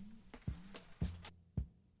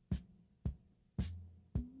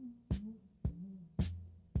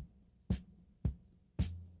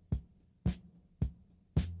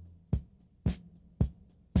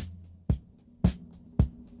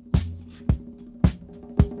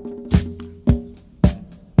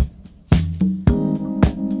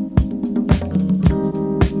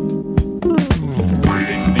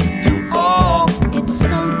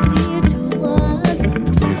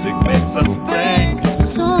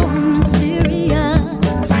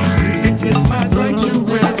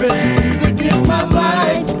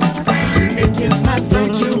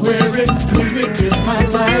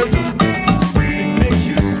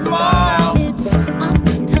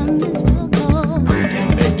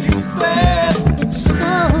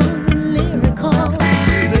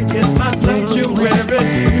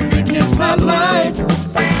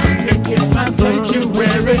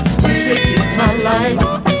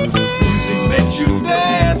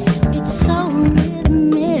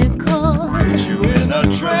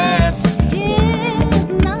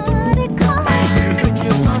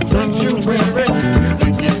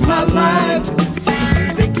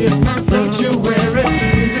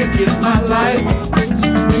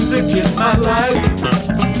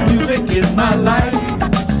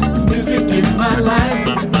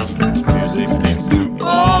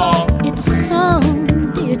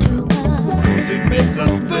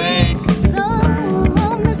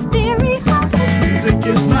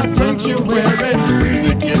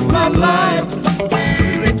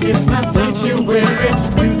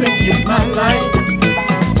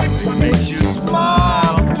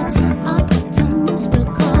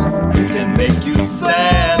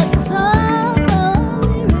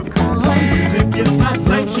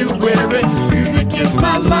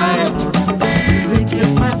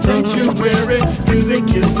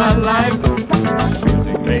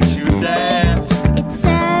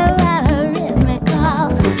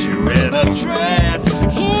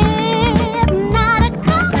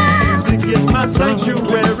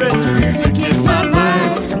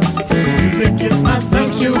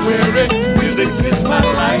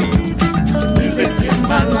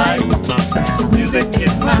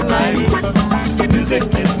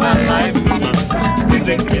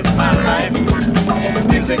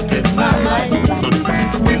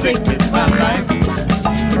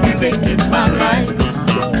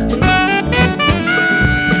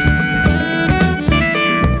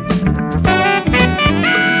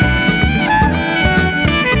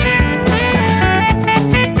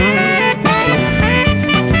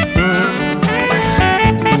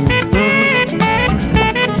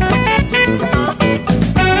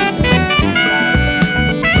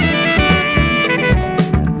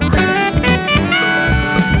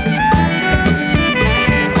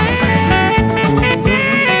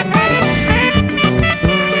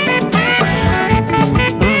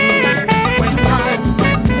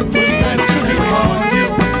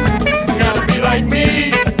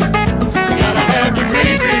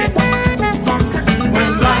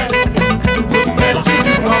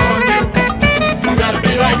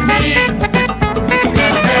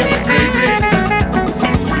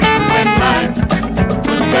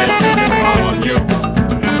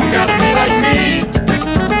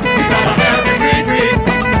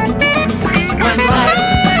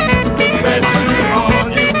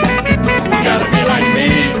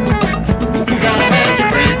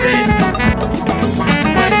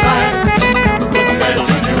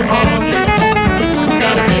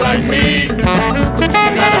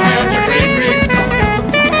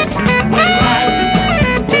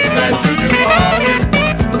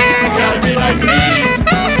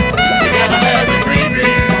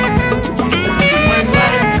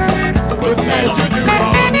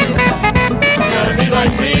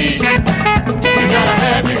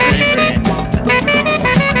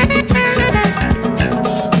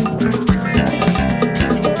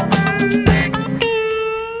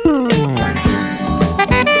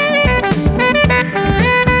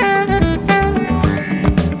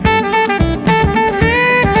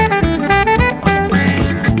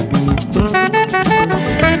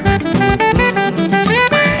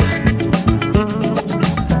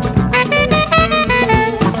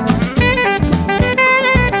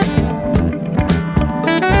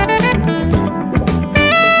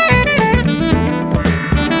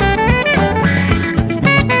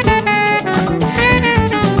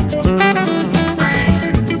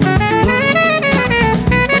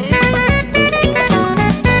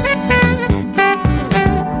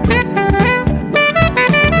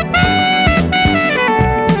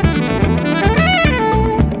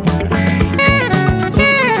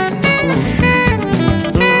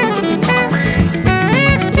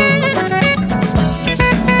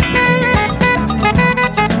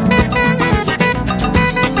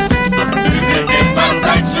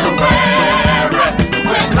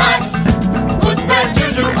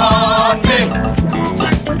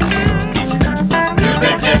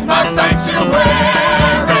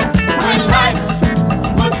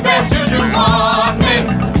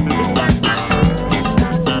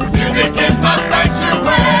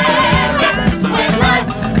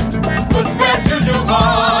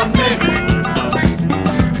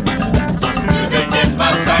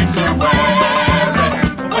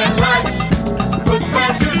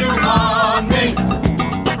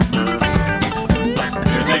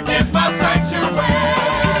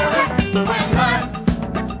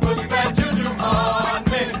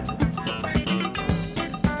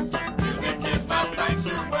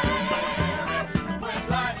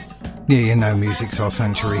 Yeah, you know music's our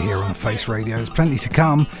sanctuary here on the Face Radio. There's plenty to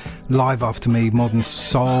come. Live after me, Modern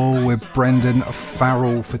Soul with Brendan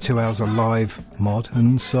Farrell for 2 hours of live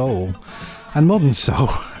Modern Soul. And Modern Soul,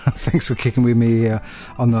 thanks for kicking with me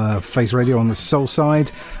on the Face Radio on the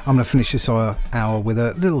Soulside. I'm going to finish this hour with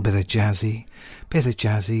a little bit of jazzy, but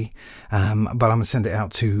I'm going to send it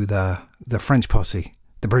out to the French posse,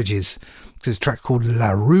 the Bridges. There's a track called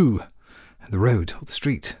La Rue, the road, or the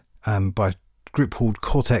street, by a group called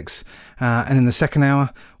Cortex. And in the second hour,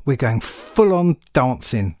 we're going full on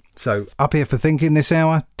dancing. So up here for thinking this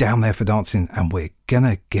hour, down there for dancing, and we're going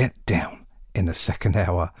to get down in the second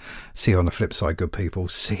hour. See you on the flip side, good people.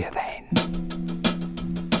 See you then.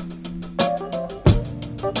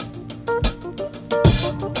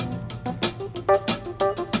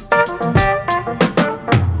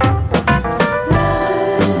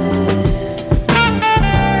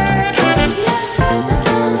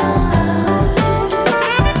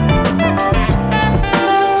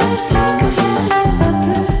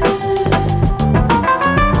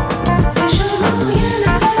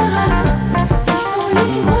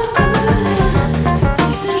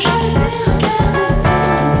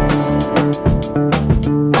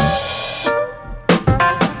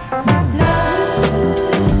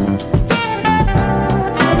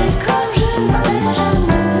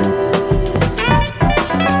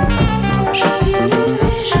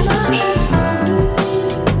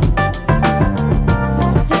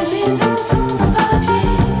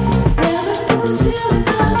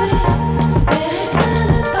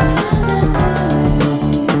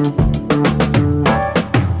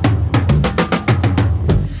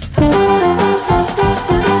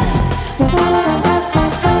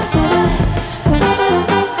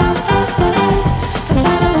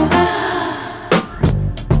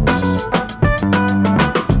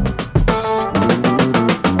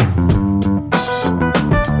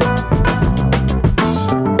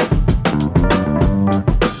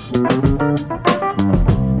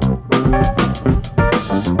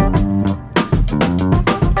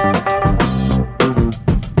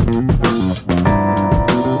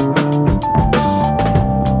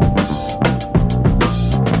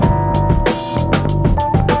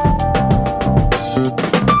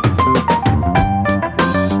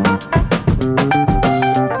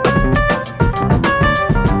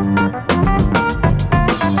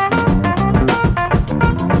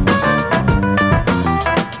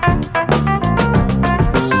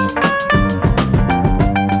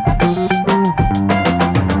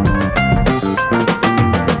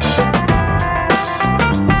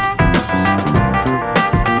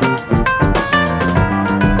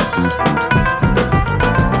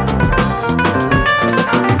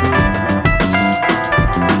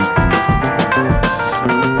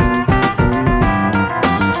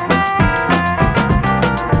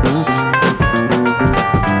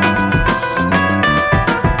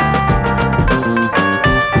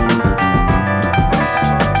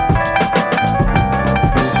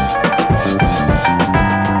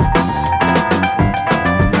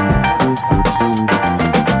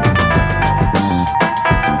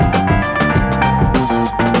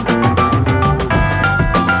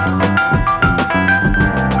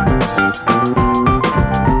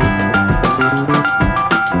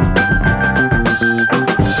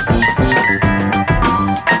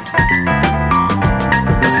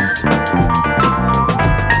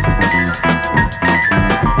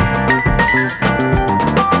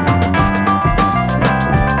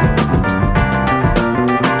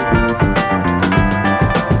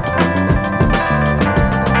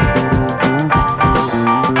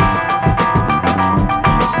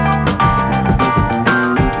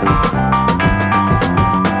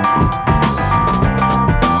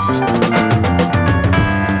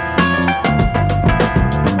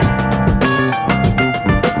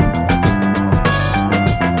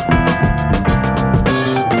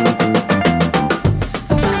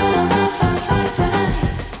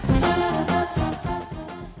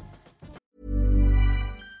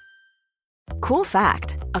 Cool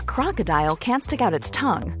fact, a crocodile can't stick out its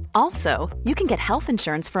tongue. Also, you can get health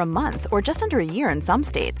insurance for a month or just under a year in some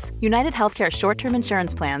states. United Healthcare short-term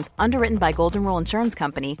insurance plans, underwritten by Golden Rule Insurance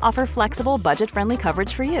Company, offer flexible, budget-friendly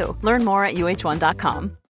coverage for you. Learn more at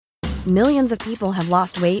uh1.com. Millions of people have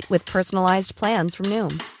lost weight with personalized plans from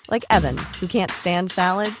Noom. Like Evan, who can't stand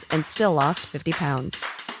salads and still lost 50 pounds.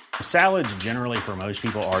 Salads generally for most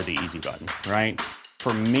people are the easy button, right?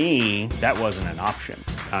 For me, that wasn't an option.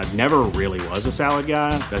 I never really was a salad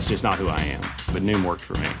guy. That's just not who I am. But Noom worked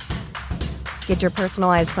for me. Get your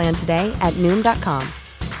personalized plan today at Noom.com.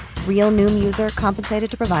 Real Noom user compensated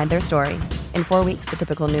to provide their story. In 4 weeks, the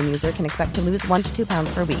typical Noom user can expect to lose 1 to 2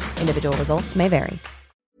 pounds per week. Individual results may vary.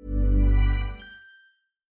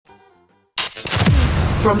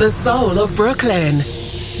 From the soul of Brooklyn,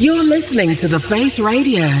 you're listening to The Face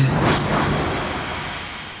Radio.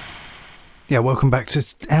 Yeah, welcome back to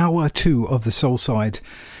hour 2 of the Soulside.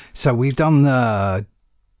 So we've done the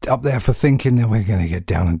Up There for Thinking, and we're going to get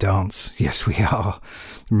down and dance. Yes, we are.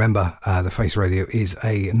 Remember, The Face Radio is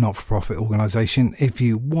a not-for-profit organisation. If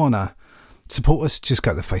you want to support us, just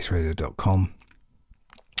go to thefaceradio.com.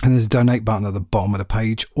 And there's a donate button at the bottom of the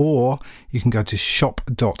page, or you can go to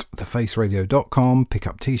shop.thefaceradio.com, pick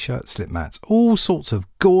up t-shirts, slip mats, all sorts of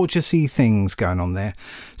gorgeousy things going on there.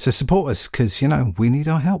 So support us, because, you know, we need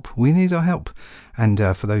our help. We need our help. And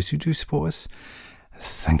for those who do support us,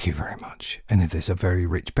 thank you very much. And if there's a very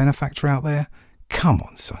rich benefactor out there, come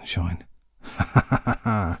on, sunshine.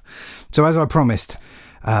 So as I promised,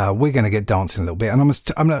 we're going to get dancing a little bit, and I'm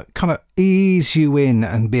going to kind of ease you in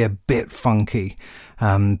and be a bit funky,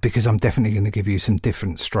 because I'm definitely going to give you some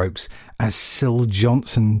different strokes, as Syl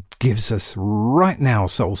Johnson gives us right now.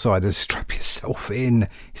 Soulsiders, strap yourself in.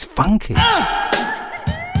 It's funky.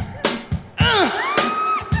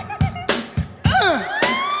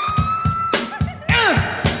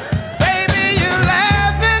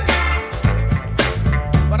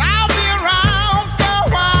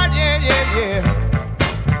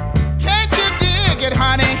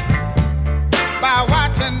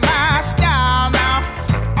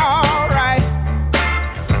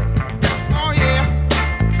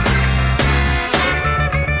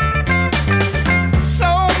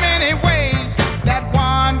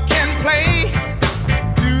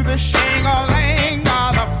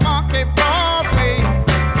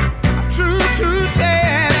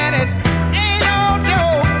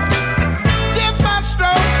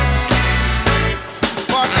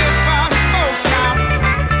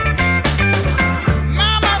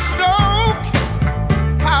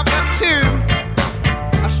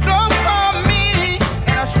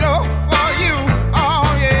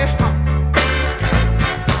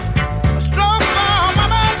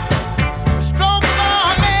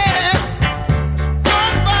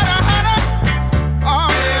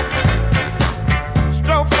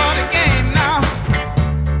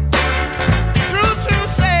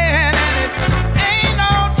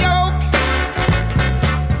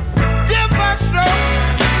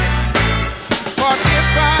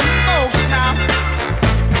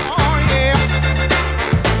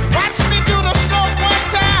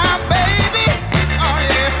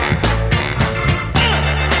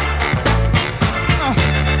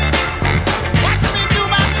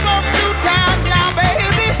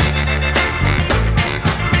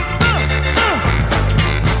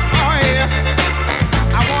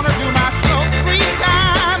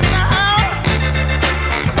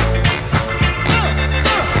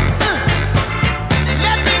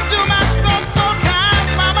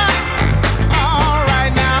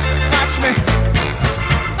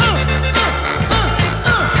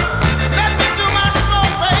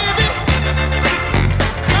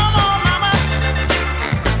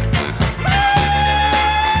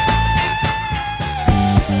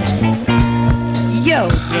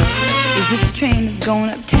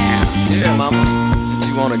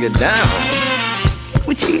 Get down.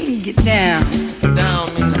 What you mean get down?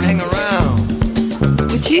 Down means hang around.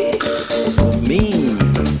 What you? Me.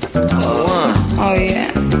 I'm the one. Oh yeah.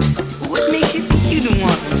 What makes you think you the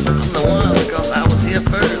one? I'm the one because I was here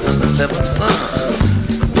first. I'm the seventh son.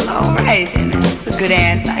 Well, all right then. That's a good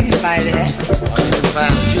answer. I can buy that. Oh, you can buy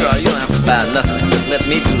it? Sure. You don't have to buy nothing. Just let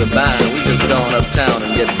me do the buying. We just go on uptown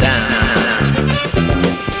and get down.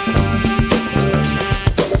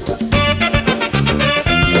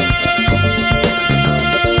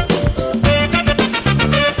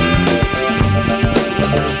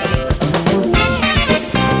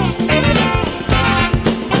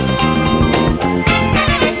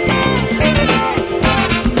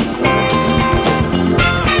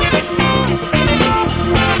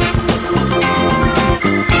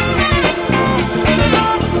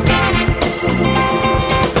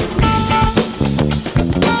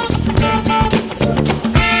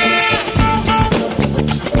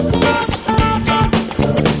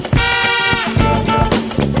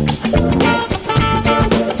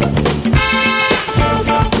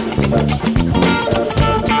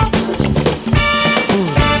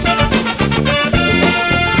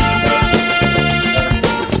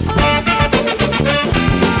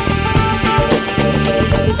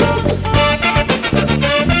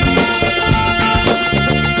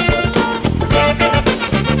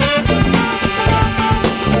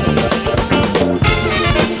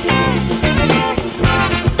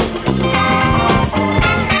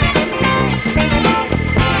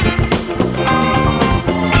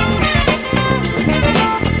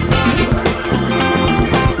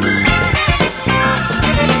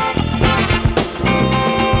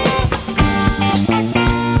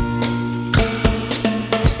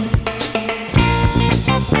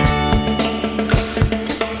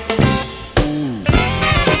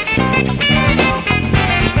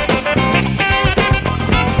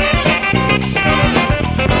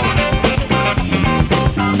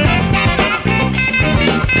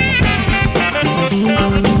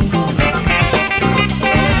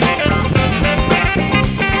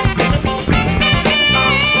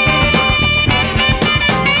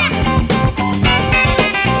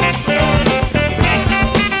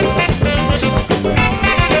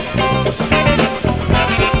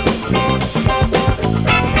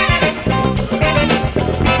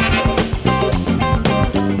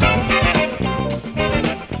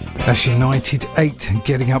 Yes, United 8,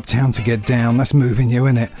 getting uptown to get down. That's moving you,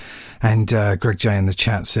 innit? And Greg J in the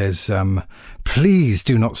chat says, please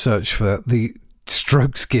do not search for the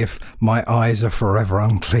Strokes gif. My eyes are forever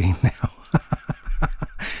unclean now.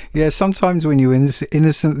 Yeah, sometimes when you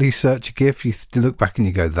innocently search a gif, you look back and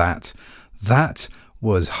you go, that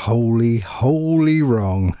was wholly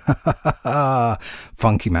wrong.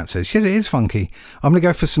 Funky, Matt says. Yes, it is funky. I'm going to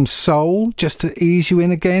go for some soul just to ease you in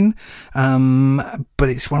again. But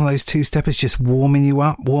it's one of those two-steppers just warming you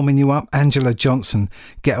up. Angela Johnson,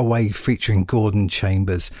 Get Away, featuring Gordon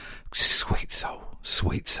Chambers. Sweet soul,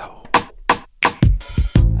 sweet soul.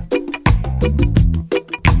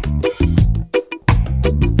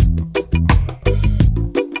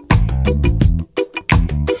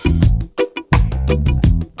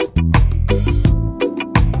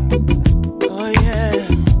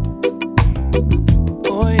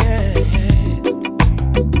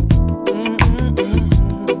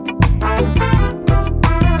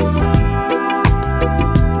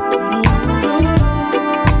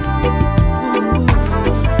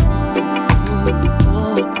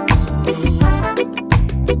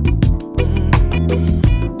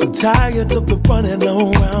 Tired of the running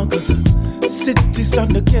around, cause the city's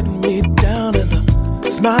starting to get me down, and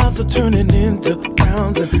the smiles are turning into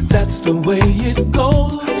frowns, and that's the way it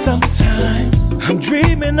goes. Sometimes I'm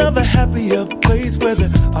dreaming of a happier place where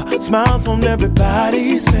there are smiles on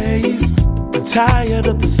everybody's face. I'm tired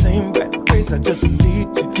of the same rat race, I just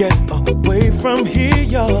need to get away from here,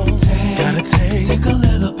 y'all. Gotta take a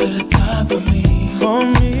little bit of time for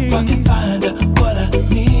me. If I can find out what I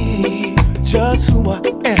need, just who I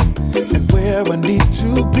am and where I need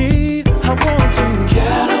to be. I want to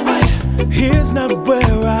get away. Here's not where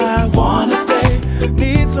I wanna stay.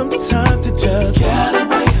 Need some time to just get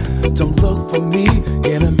away. Don't look for me,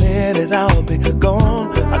 in a minute I'll be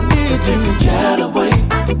gone. I need you to get away.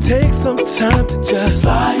 Take some time to just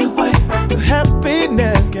fly away. The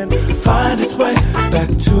happiness can find its way back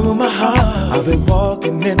to my heart. I've been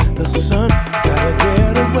walking in the sun. Gotta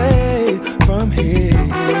get away from here.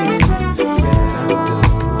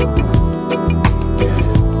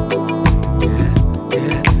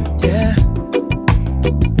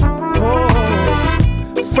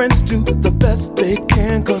 Friends do the best they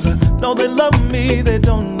can, cause I know they love me, they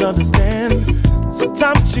don't understand.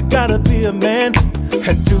 Sometimes you gotta be a man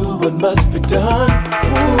and do what must be done.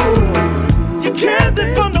 Ooh. You can't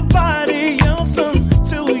live for nobody else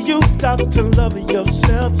until you stop to love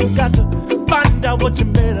yourself. You got to find out what you're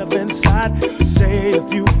made of inside. Say a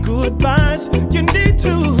few goodbyes. You need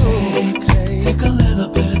to take a little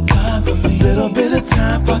bit of time for me. A little bit of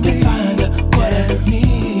time for me. Find out what I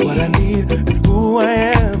need. What I need and who I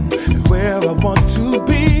am and where I want to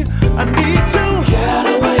be. I need to get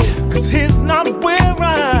away, cause here's not where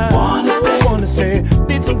I wanna stay.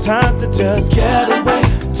 Need some time to just get away.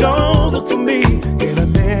 Don't look for me, in a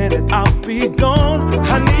minute I'll be gone.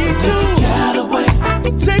 I need to get away.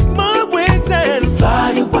 Take my wings and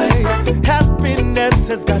fly away. Happiness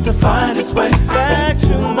has got to find its way back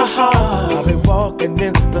to my heart. I'll be walking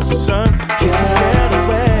in the sun. Get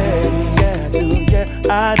away. Yeah, I do, yeah,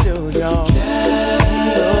 I do, y'all.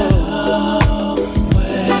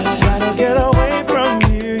 Gotta get away from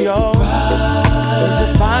you, y'all. Need to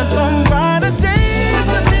find some brighter day. I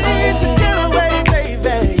need to get away,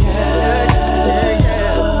 baby.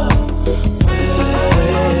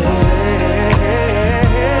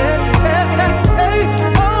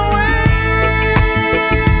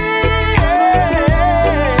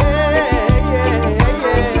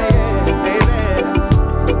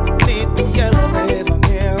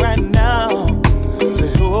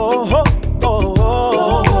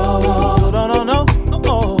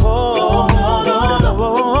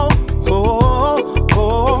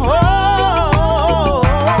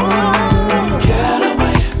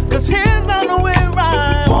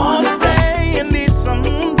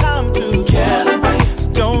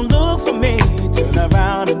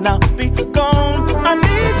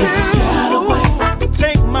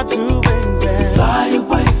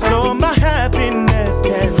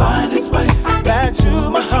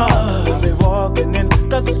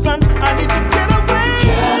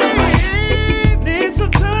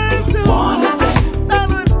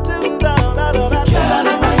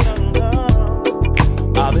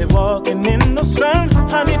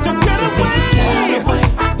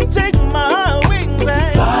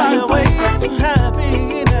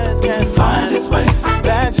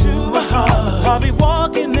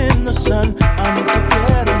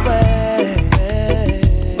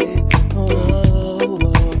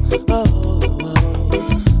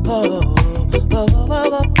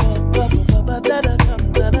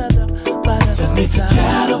 Just need to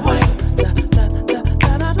get away.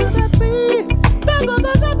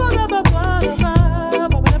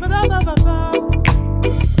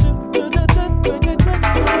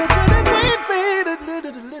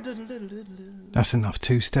 That's enough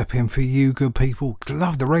two-step in for you, good people.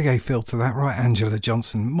 Love the reggae feel to that, right, Angela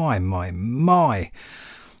Johnson? My.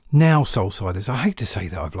 Now, Soulsiders, I hate to say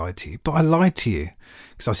that I've lied to you, but I lied to you.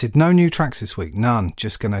 Because I said no new tracks this week, none.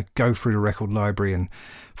 Just going to go through the record library and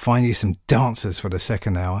find you some dancers for the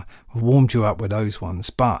second hour. I've warmed you up with those ones.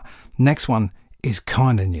 But next one is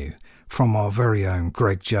kind of new. From our very own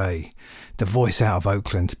Greg J, the voice out of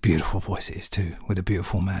Oakland. Beautiful voice it is too, with a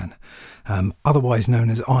beautiful man. Otherwise known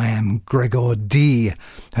as I Am Gregor D,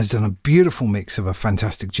 has done a beautiful mix of a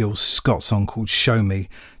fantastic Jill Scott song called Show Me.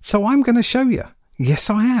 So I'm going to show you. Yes,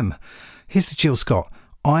 I am. Here's the Jill Scott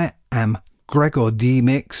I Am Gregor D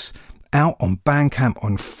mix, out on Bandcamp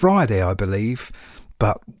on Friday, I believe.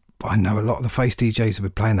 But I know a lot of the Face DJs will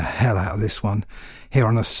be playing the hell out of this one. Here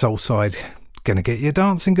on the Soulside. Gonna get you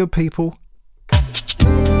dancing, good people.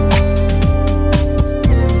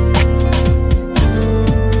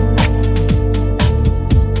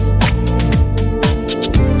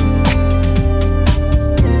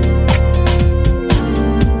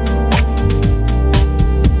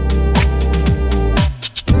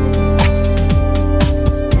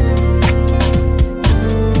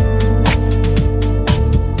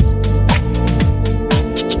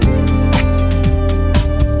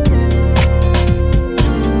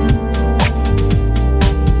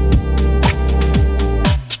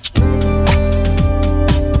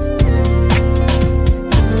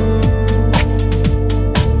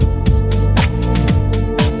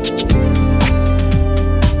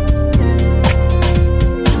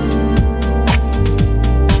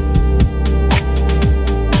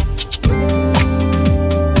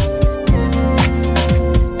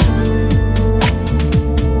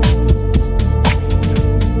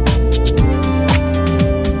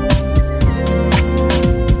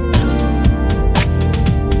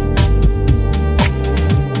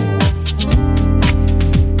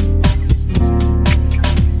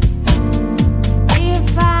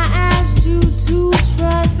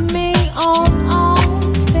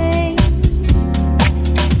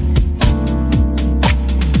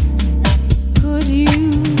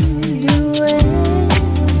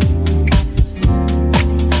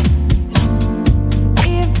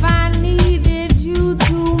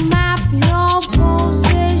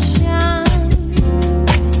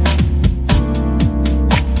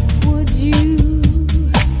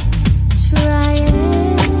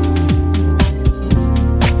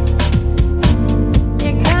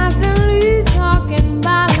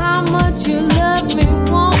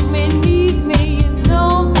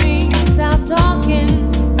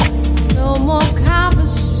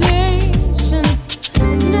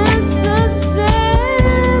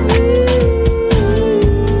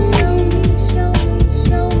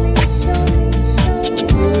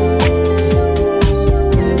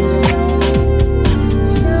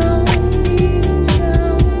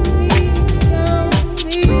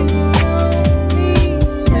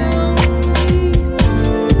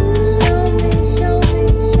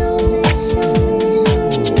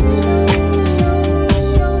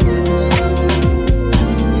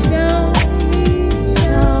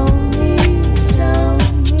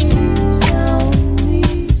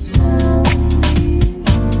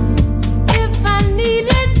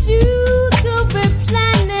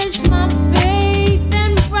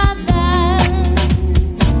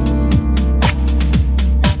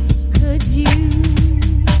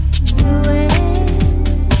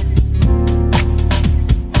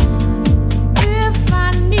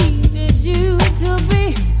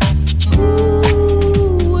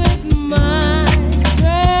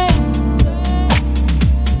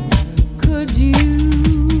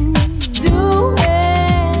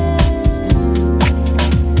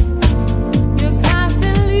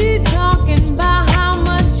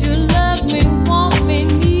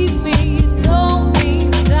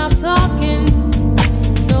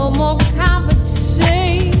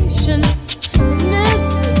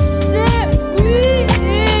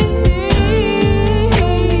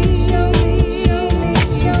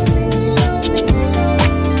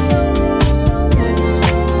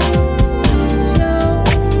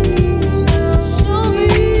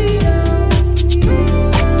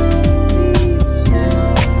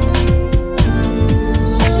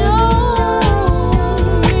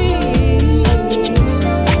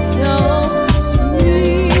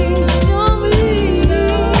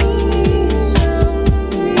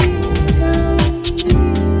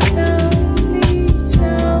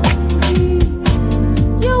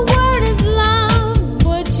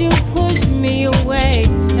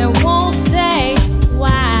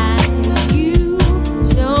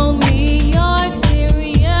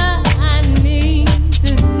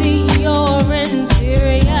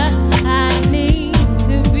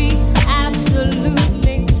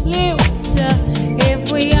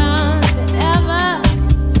 we are to ever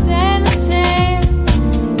stand a chance.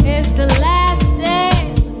 It's the last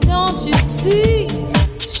dance, don't you see?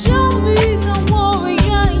 Show me the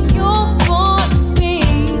warrior you're born to be.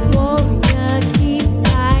 Warrior, keep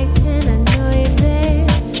fighting, I know you're there.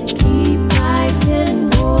 Keep fighting,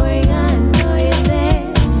 boy, I know you're there.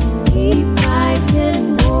 Keep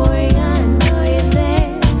fighting, boy, I know you're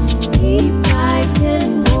there. Keep fighting,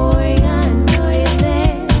 boy, I know you're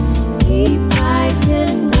there. Keep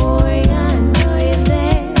fighting, boy, I know you're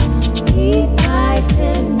there. Keep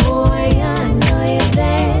fighting, boy, I know you're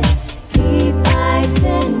there. Keep fighting, boy, I know you're there. Keep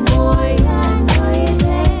fighting, boy, I know you're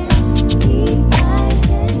there.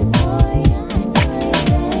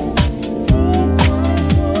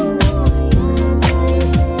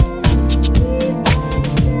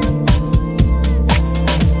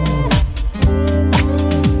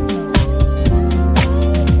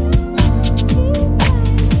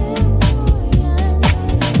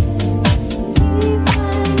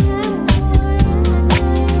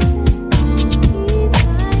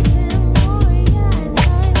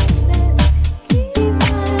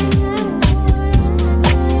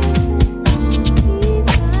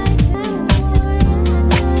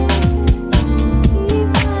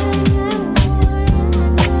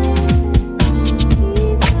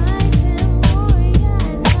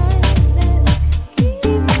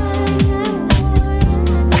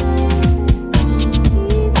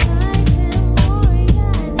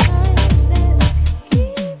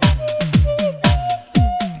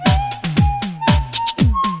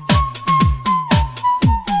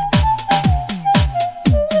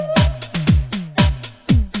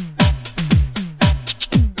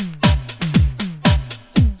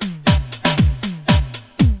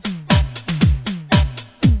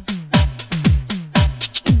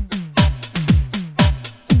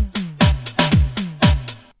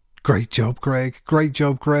 Great job, Greg. Great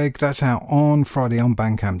job, Greg. That's out on Friday on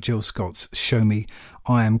Bandcamp. Jill Scott's Show Me.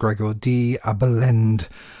 I am Gregor D. Aberlend.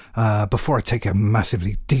 Before I take a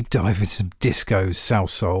massively deep dive into some disco, South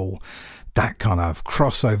Soul, that kind of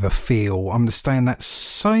crossover feel, I'm going to stay in that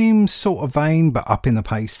same sort of vein, but up in the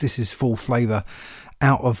pace. This is Full Flavour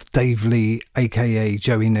out of Dave Lee, aka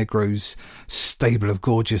Joey Negro's stable of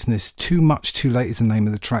gorgeousness. Too Much Too Late is the name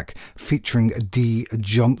of the track, featuring D.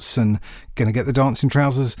 Johnson. Gonna get the dancing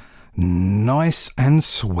trousers nice and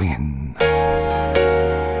swinging.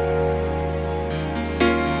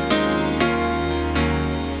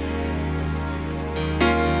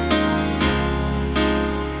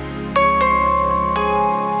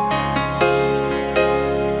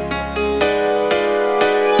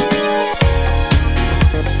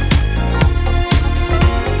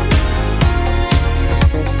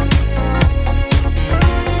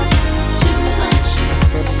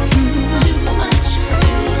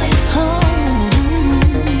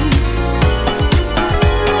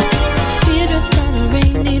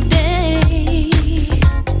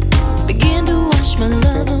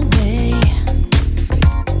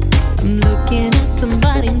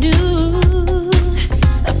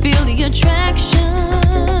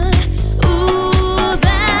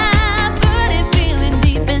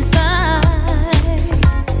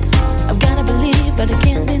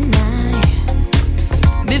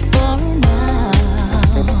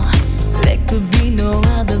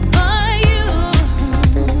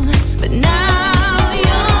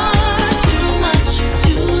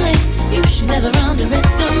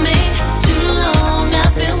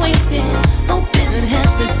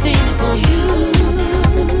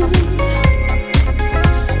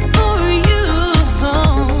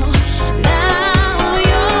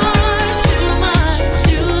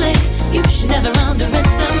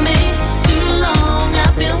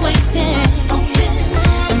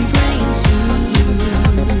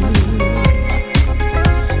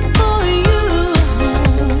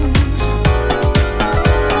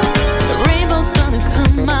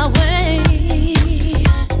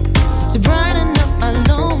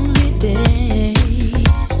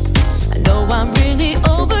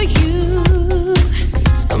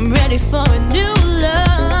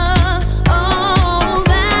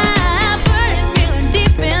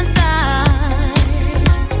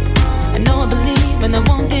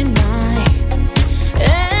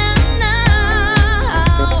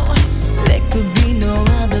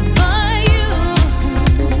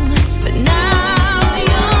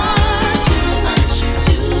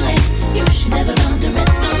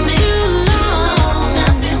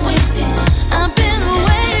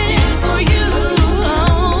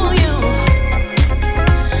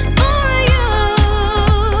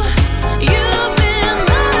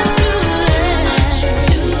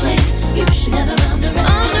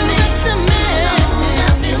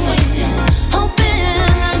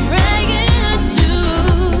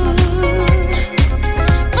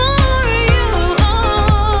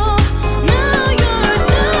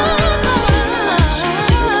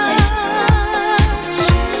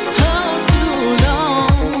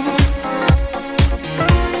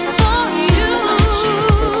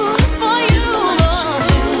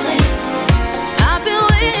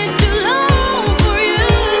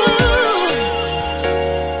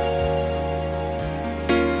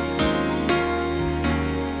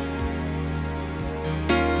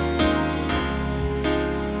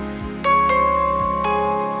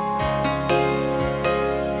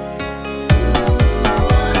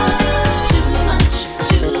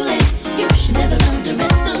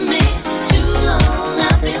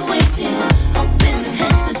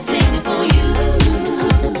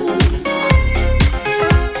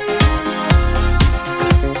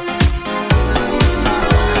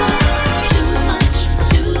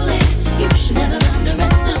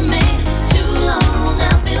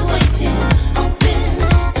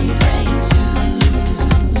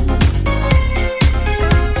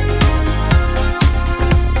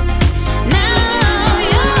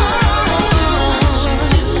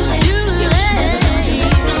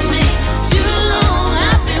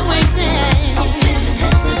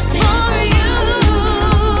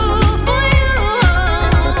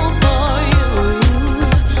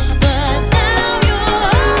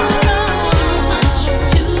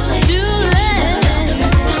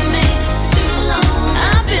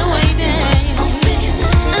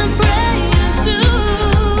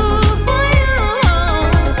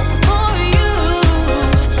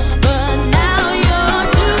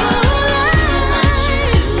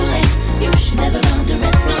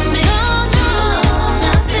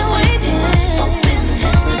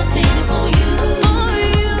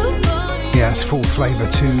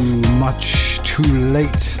 flavour to Much Too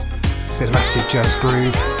Late. Bit of acid jazz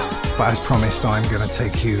groove. But as promised, I'm going to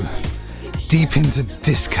take you deep into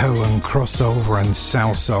disco and crossover and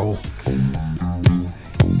soul soul.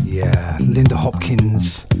 Yeah, Linda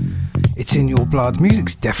Hopkins. It's in your blood.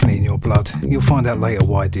 Music's definitely in your blood. You'll find out later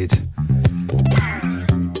why I did.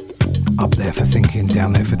 Up there for thinking,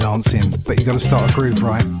 down there for dancing. But you got to start a groove,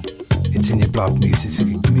 right? It's in your blood. Music is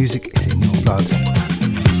in your blood. It's in your blood.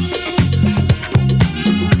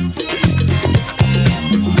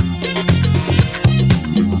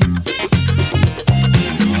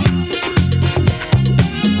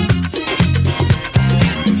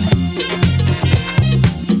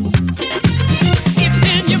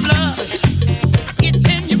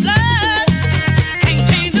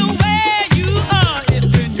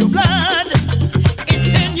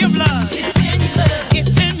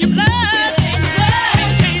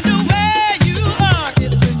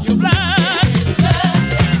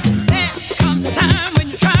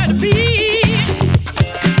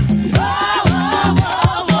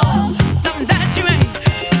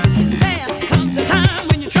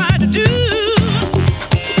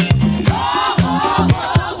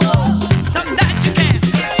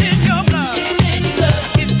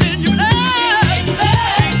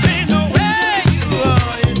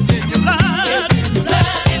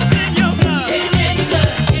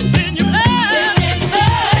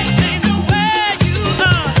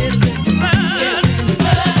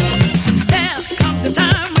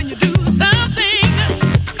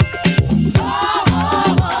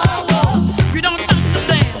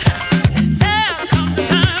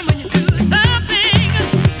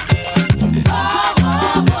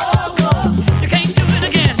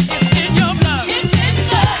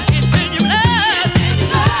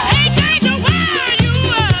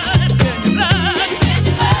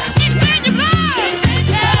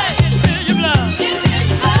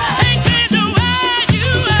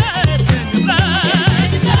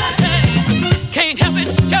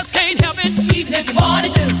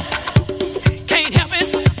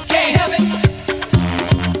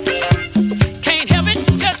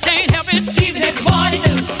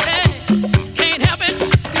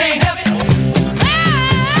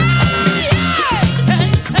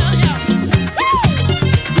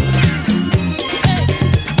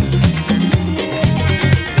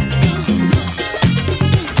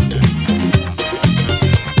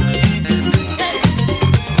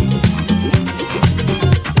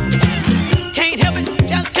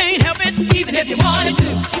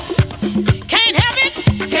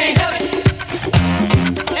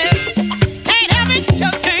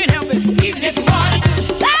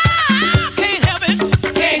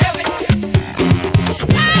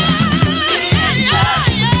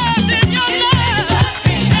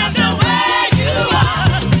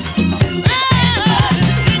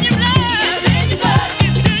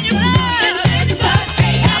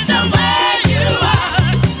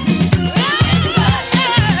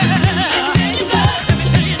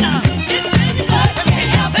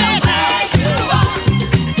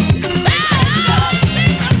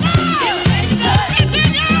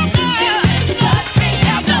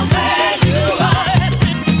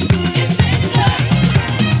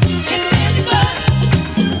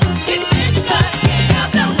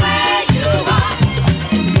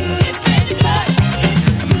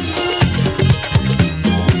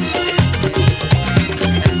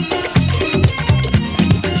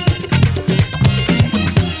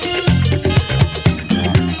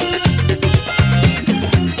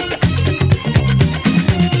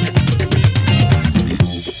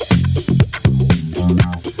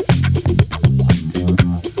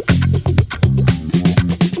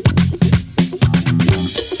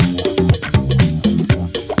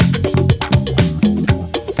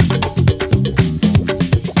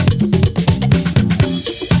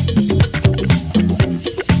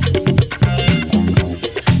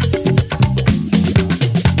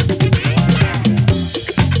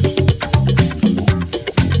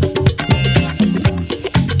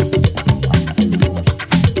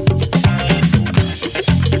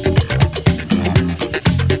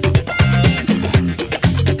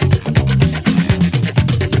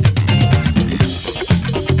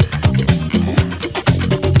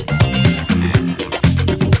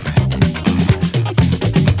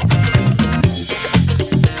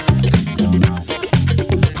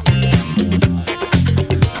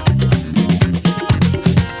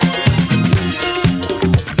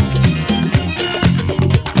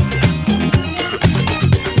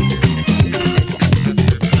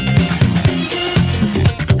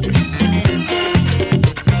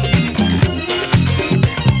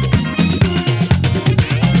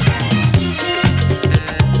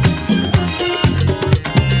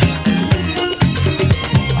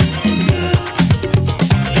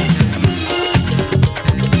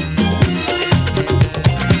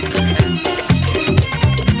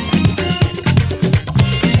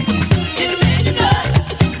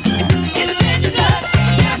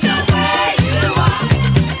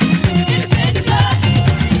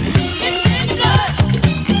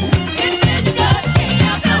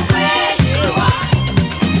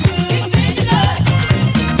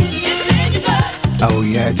 Oh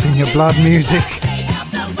yeah, it's in your blood music.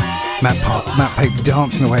 Matt Pape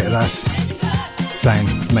dancing away at us, saying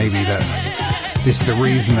maybe that this is the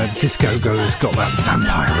reason that disco goers got that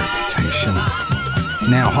vampire reputation.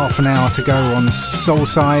 Now half an hour to go on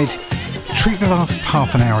Soulside. Treat the last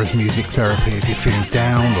half an hour as music therapy if you're feeling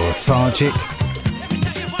down or lethargic.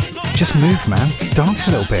 Just move, man. Dance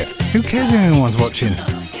a little bit. Who cares if anyone's watching?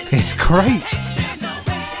 It's great.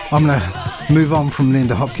 I'm going to move on from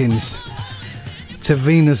Linda Hopkins to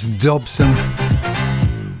Venus Dobson.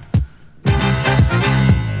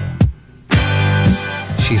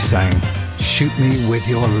 She's saying, shoot me with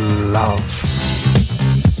your love.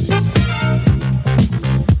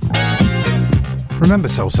 Remember,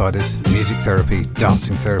 Soulsiders, music therapy,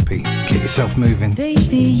 dancing therapy, get yourself moving.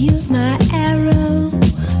 Baby, you're my arrow,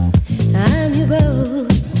 I'm your bow.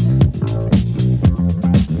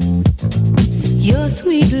 Your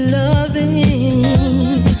sweet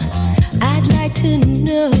loving, I'd like to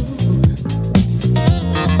know.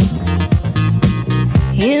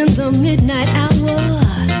 In the midnight hour,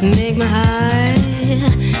 make my high,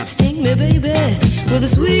 sting me, baby, with a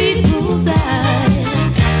sweet bullseye.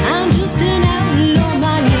 I'm just an outlaw,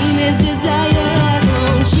 my name is Desire.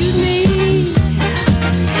 Don't shoot me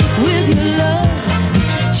with your love,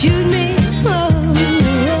 shoot me, oh,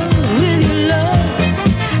 with your love.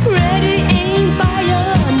 Ready, aim, fire,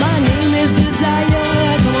 my name is Desire.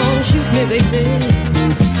 Come on, shoot me, baby,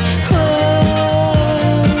 oh,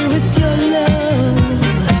 with your love.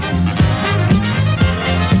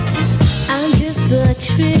 I'm just the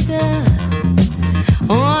trigger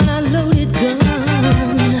on a loaded gun.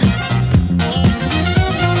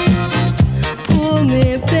 Pull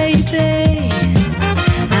me, baby,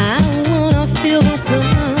 I wanna feel the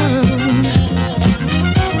sun.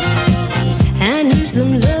 I need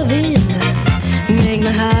some loving, make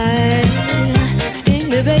me high, sting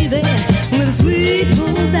me, baby, with a sweet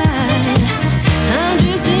bullseye. I'm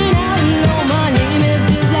just an outlaw, my name is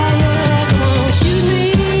Desire. Come on, shoot me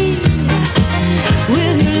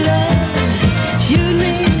with your love, shoot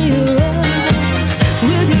me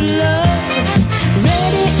with your love.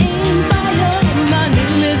 Ready, aim, fire, my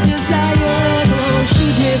name is Desire. Come on,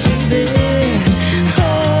 shoot me, baby,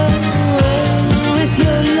 oh, with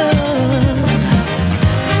your love.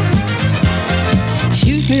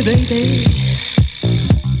 Shoot me, baby.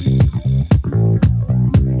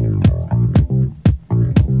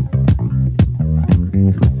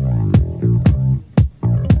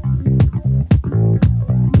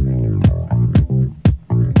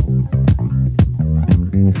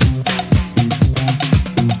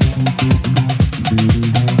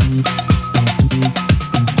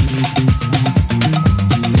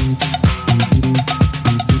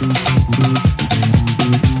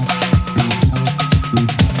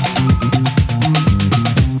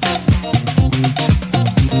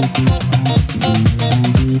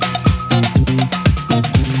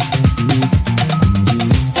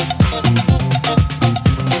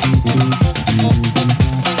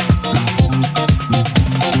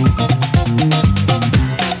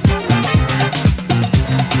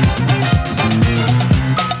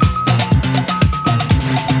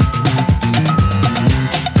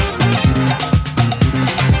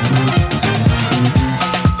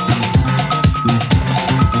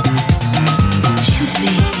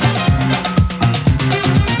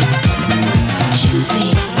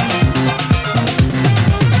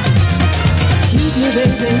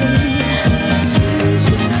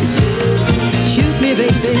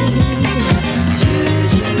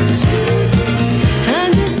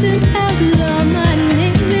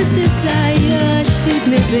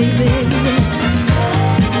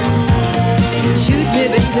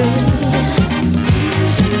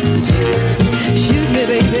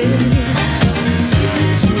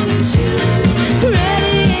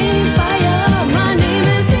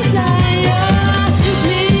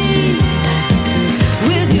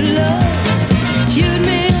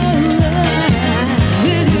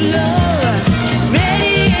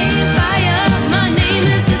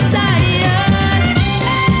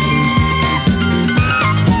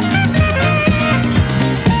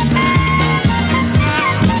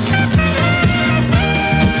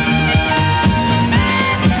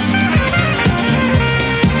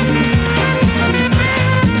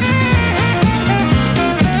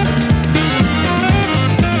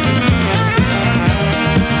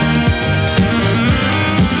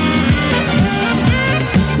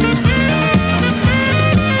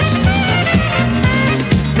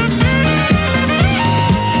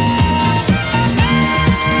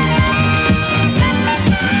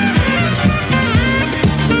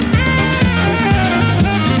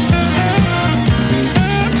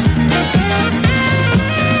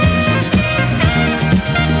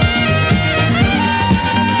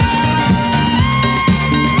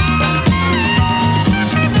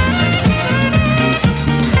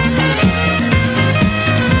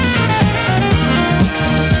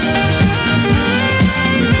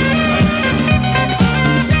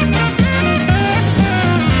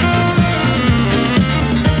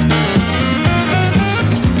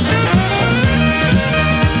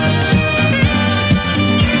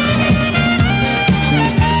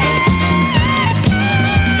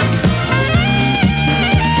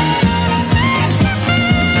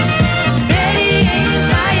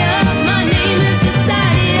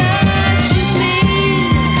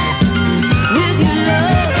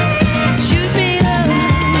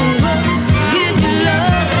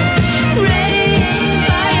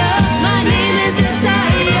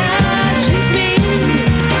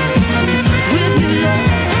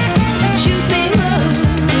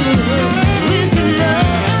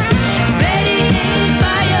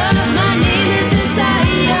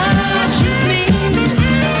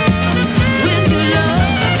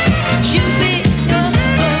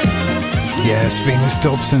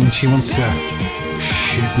 Dobson. She wants to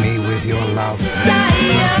shoot me with your love.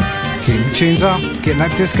 Keeping the tunes up, getting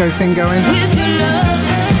that disco thing going. With your love,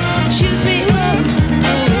 shoot me up.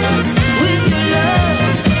 With your love,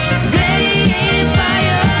 radiating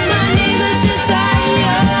fire. My name is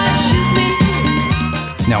Desire. Shoot me.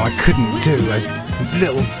 Now, I couldn't do a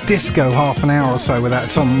little disco half an hour or so without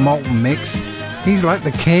Tom Moulton mix. He's like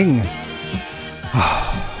the king.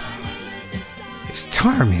 It's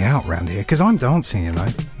tiring me out round here because I'm dancing, you know.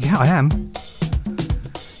 Yeah, I am.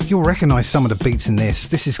 You'll recognise some of the beats in this.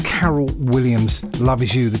 This is Carol Williams' Love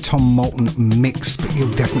Is You, the Tom Moulton mix, but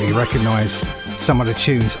you'll definitely recognise some of the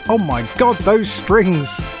tunes. Oh my God, those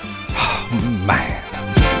strings. Oh, man.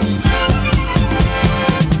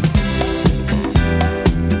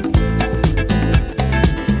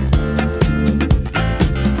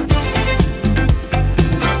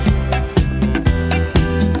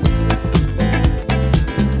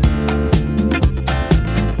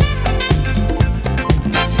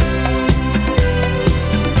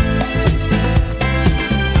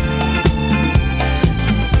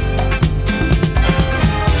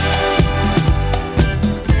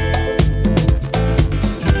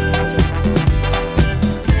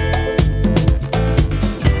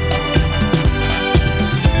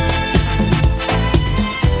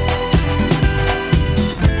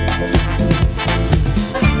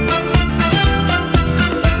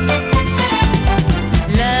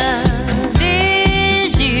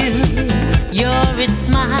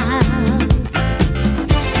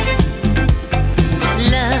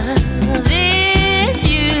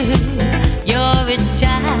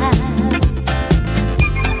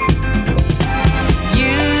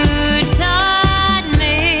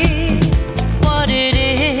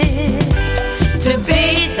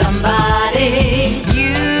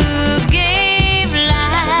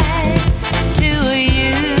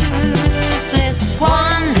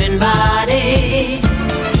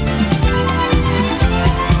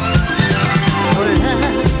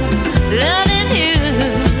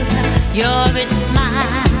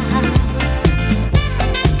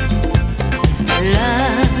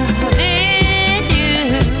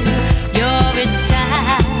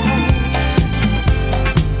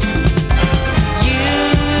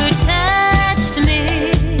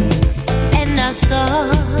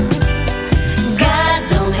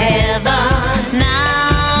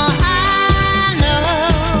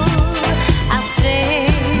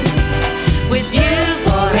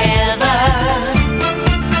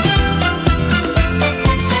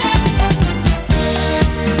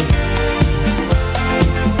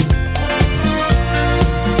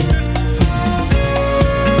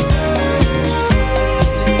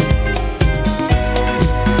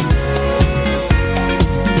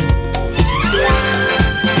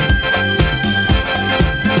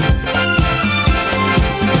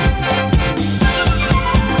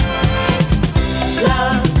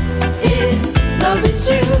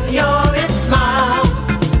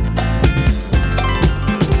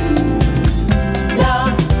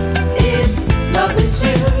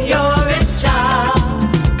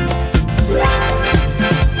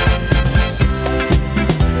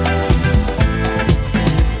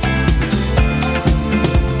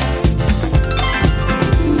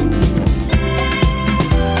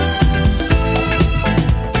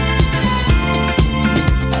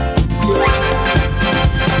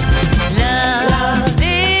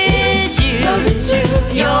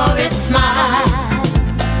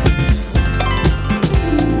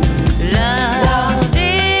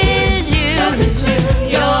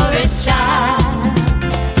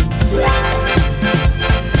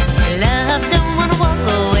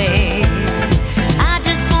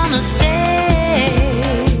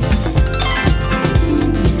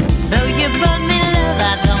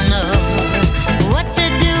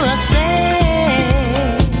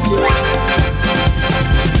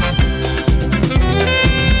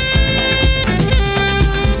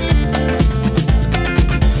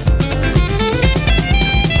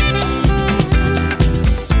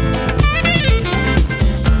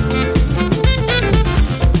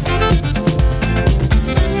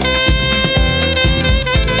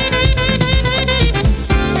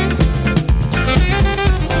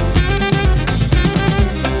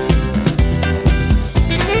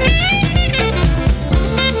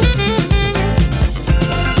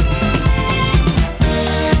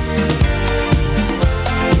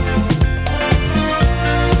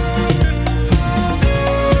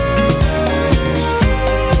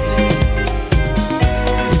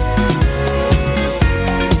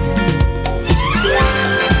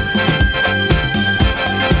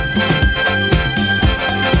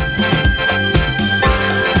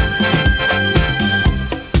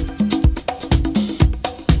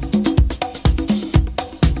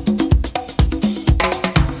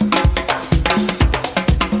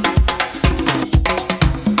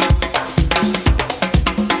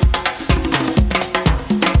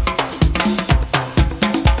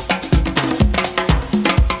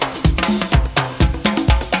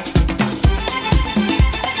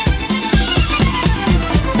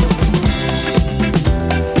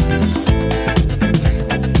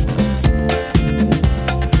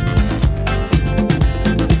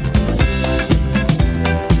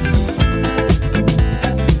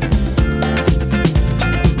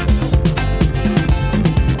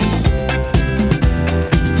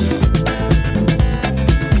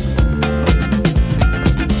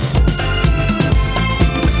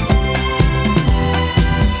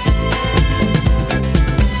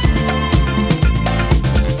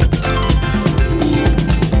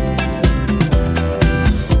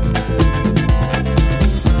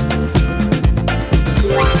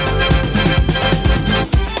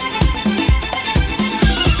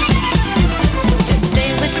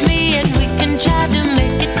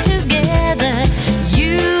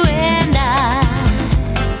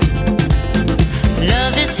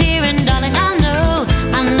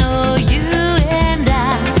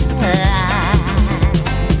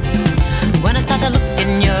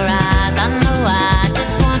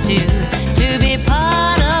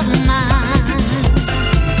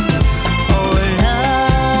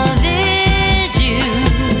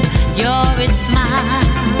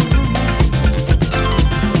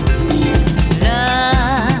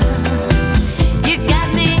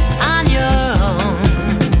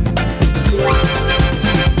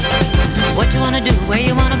 gonna do, where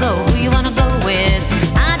you wanna go, who you wanna go with.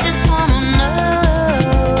 I just wanna know.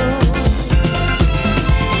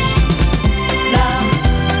 Love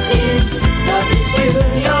is you,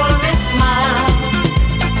 you're its smile.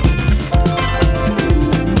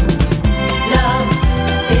 Love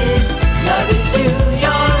is you,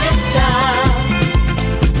 you're its child.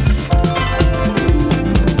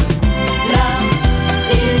 Love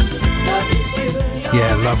is you.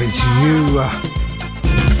 Yeah, Love Is You.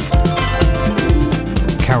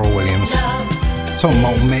 Carol Williams. It's on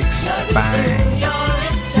Molten Mix. Bang.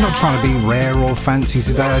 I'm not trying to be rare or fancy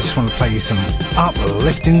today. I just want to play you some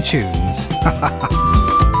uplifting tunes.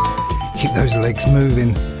 Keep those legs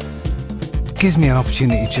moving. Gives me an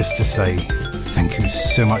opportunity just to say thank you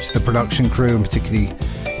so much to the production crew, and particularly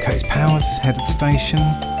Curtis Powers, head of the station,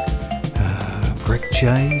 Greg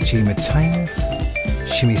J, G Mateus,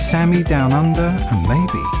 Shimmy Sammy down under, and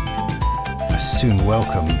maybe a soon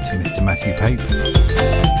welcome to Mr. Matthew Pape,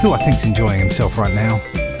 who I think is enjoying himself right now.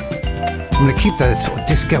 I'm going to keep those sort of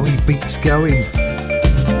disco-y beats going.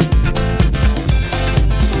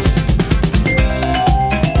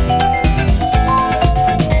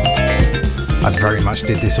 I very much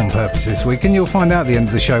did this on purpose this week, and you'll find out at the end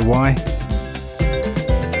of the show why.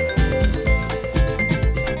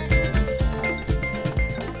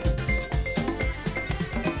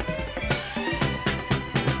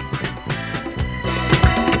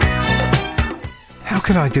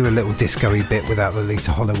 Could I do a little disco-y bit without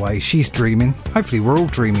Lolita Holloway? She's dreaming. Hopefully we're all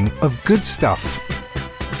dreaming of good stuff.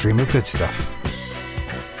 Dream of good stuff.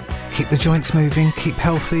 Keep the joints moving, keep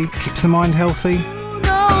healthy, keeps the mind healthy. Who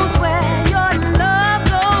knows where your love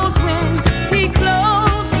goes when he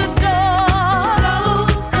closed the door?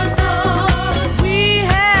 Close the door. We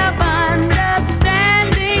have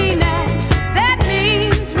understanding, and that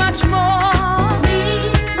means much more.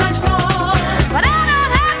 Means much more. But I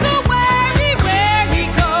don't have to worry where he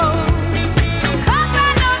goes, 'cause I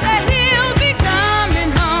know that he'll be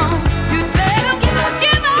coming home. You better give up,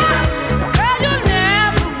 girl, you'll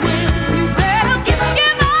never win. You better give up.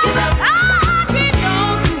 I can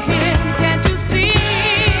on to him, can't you see?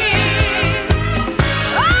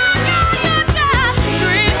 Oh, girl, you're just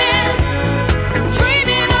dreaming,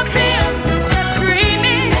 dreaming of him, just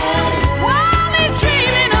dreaming. While he's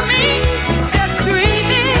dreaming of me, just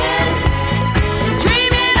dreaming,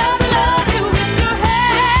 dreaming of the love you wish to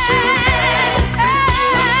have.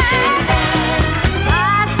 I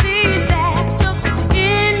see that look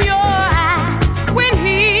in your eyes when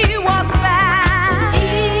he walks by. He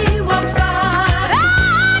walks by. I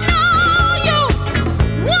know you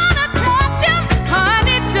wanna touch him,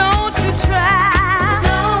 honey. Don't you try.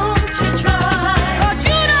 Don't you try. 'Cause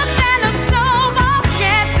you don't stand a snowball's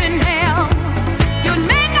chance in hell. You'll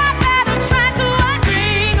make a better try to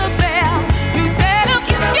unring a bell. You better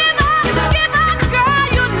give up, girl.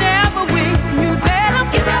 You'll never win. You better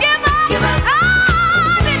give up. I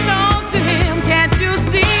belong to him, can't you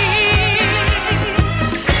see?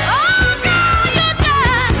 Oh, girl, you're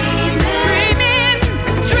just dreaming,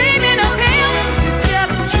 dreaming of him,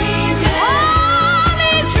 just dreaming. All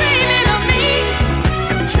he's dreaming of me,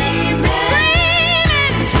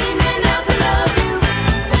 dreaming, dreaming of the love you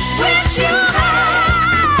wish you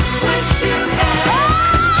had, wish you had. Oh,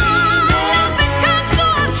 nothing comes to a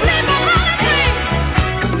sleeper but a dream,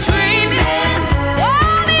 dreaming.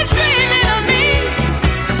 All he's dreaming of me,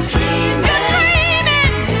 dreaming. You're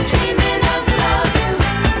dreaming, dreaming of the love you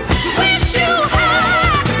wish you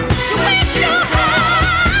had, wish you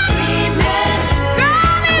had. Dreaming,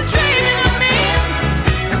 girl, he's dreaming of me,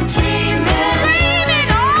 dreaming, dreaming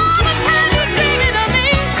all the time. You're dreaming of me,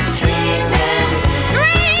 dreaming,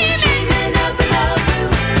 dreaming of the love you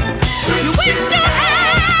wish you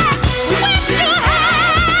had, wish you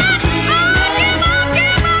had. Oh,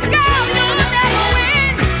 give up, girl, you'll never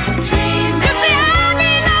win. Dreaming. You see, I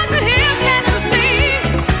belong to him, can't you see?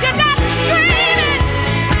 You're just dreaming,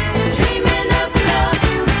 dreaming of the love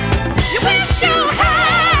you wish you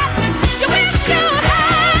had, you wish you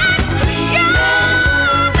had. You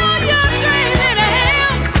know you're dreaming of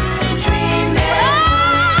him, dreaming.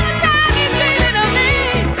 All the time you're dreaming of me,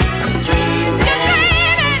 dreaming. You're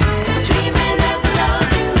dreaming, dreaming of the love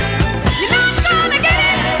you. You know I'm gonna get it.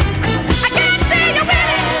 I can't say you with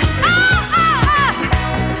it.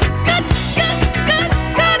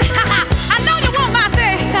 Good. I know you want my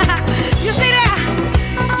thing. You see that?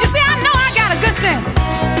 You see, I know I got a good thing.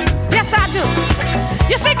 Yes, I do.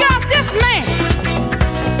 You see, girls, this man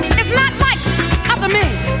is not like other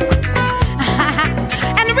men.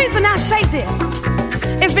 And the reason I say this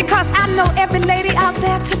is because I know every lady out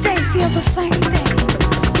there today feel the same thing.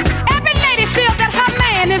 Every lady feels that her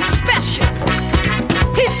man is special.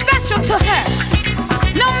 He's special to her.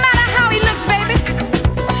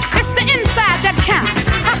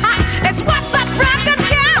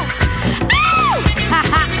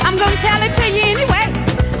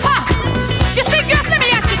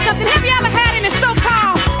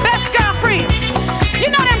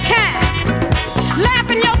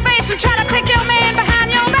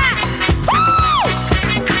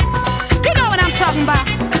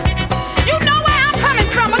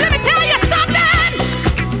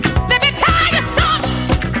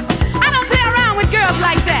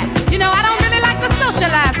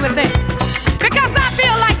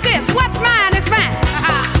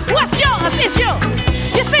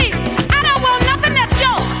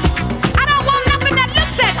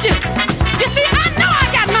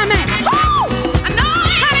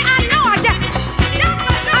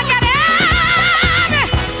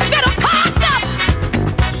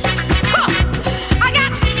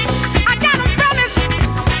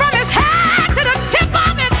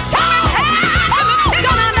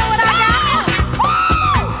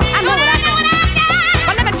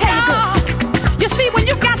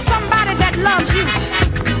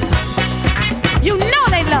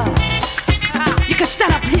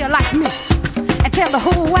 stand up here like me and tell the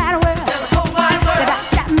whole wide world that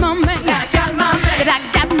I got my man, that I got my man, that I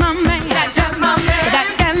got my man, that I got my man, that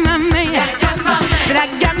I got my man, that I got my man, that I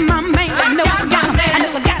got my man. I know I got him, I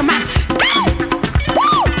know I got him.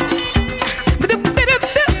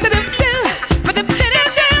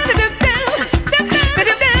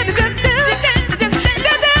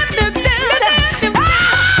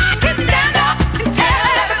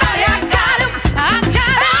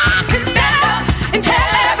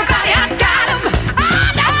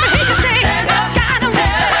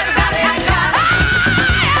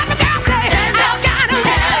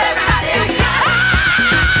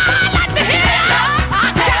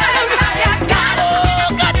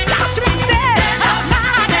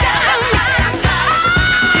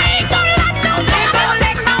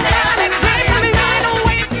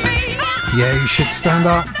 Yeah, you should stand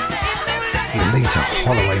up. Lolita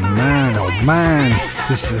Holloway, man, oh man.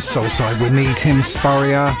 This is the Soulside with me, Tim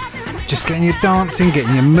Spurrier. Just getting you dancing,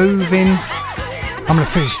 getting you moving. I'm going to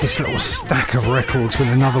finish this little stack of records with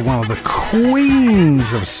another one of the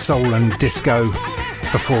queens of soul and disco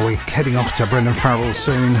before we're heading off to Brendan Farrell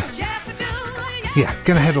soon. Yeah,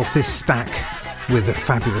 going to head off this stack with the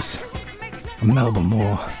fabulous Melba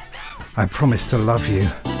Moore. I Promise to Love You.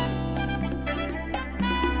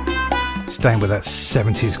 Staying with that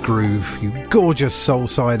 70s groove, you gorgeous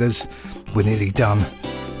Soulsiders. We're nearly done.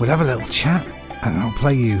 We'll have a little chat and I'll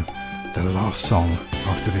play you the last song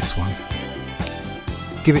after this one.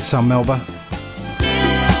 Give it some, Melba.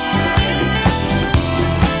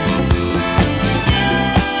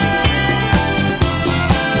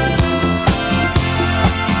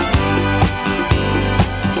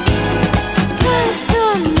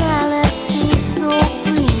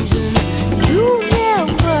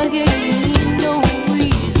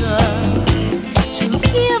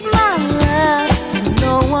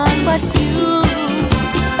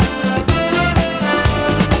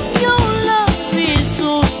 Your love is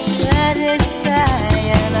so satisfying.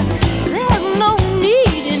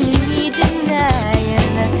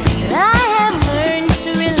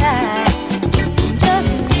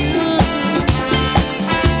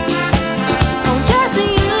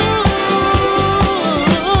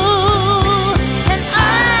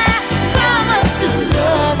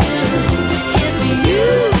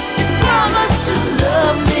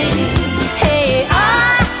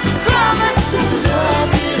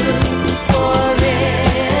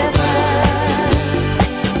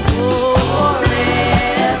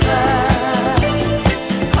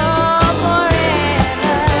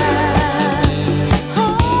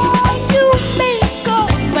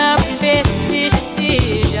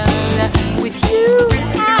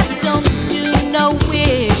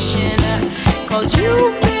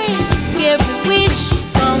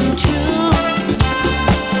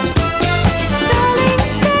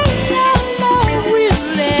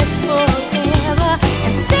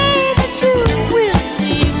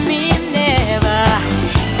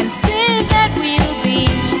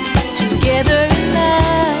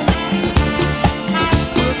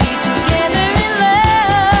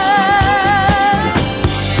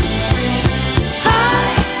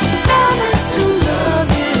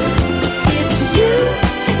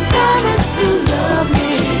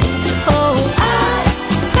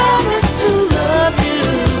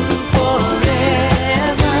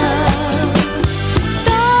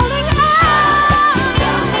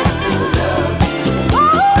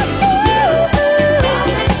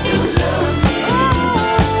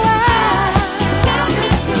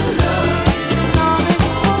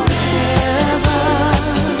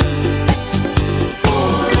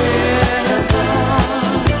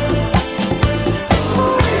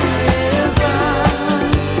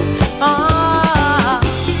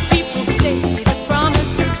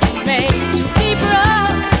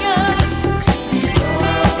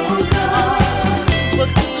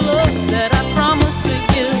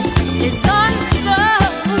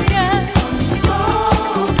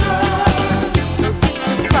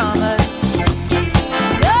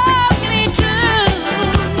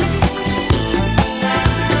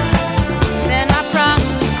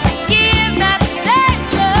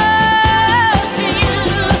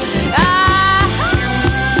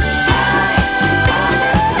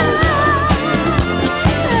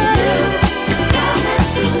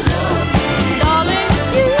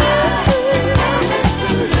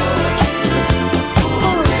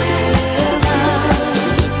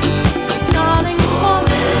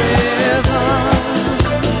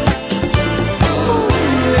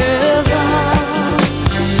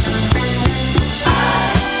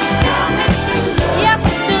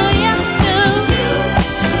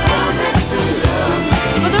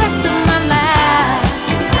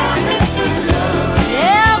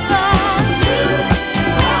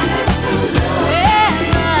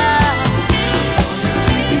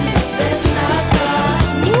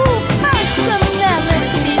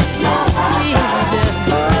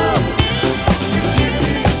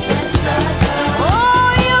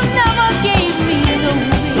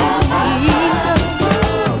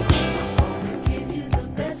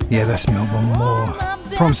 that's Melbourne Moore.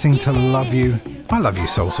 Promising to love you. I love you,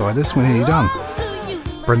 Soulsiders. We're nearly done.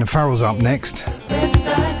 Brendan Farrell's up next.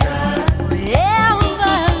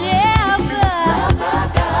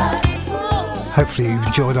 Hopefully you've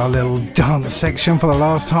enjoyed our little dance section for the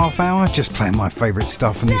last half hour. Just playing my favourite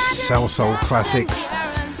stuff and these soul classics.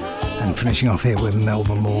 And finishing off here with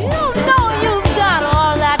Melbourne Moore. You know you've got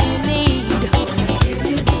all that you need.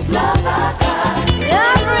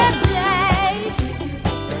 Every day.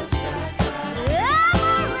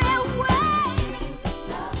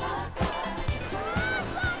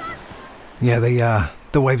 Yeah,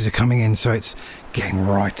 the waves are coming in, so it's getting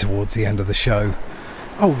right towards the end of the show.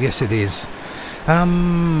 Oh, yes, it is.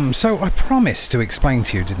 So I promised to explain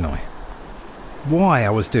to you, didn't I? Why I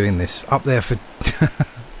was doing this. Up there for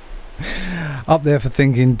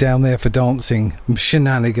thinking, down there for dancing.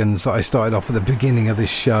 Shenanigans that I started off at the beginning of this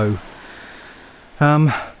show.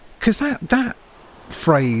 Because that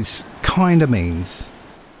phrase kind of means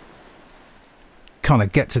kind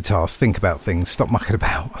of get to task, think about things, stop mucking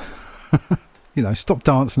about. Stop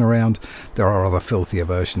dancing around. There are other filthier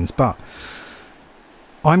versions, but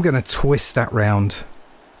I'm going to twist that round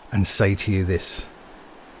and say to you this.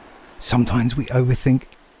 Sometimes we overthink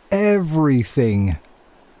everything.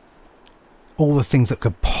 All the things that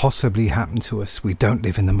could possibly happen to us. We don't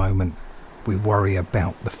live in the moment. We worry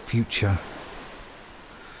about the future.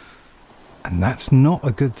 And that's not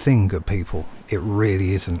a good thing, good people. It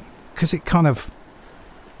really isn't. Because it kind of...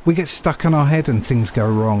 we get stuck in our head and things go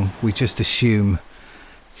wrong. We just assume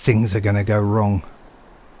things are going to go wrong.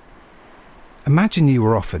 Imagine you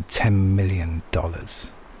were offered $10 million.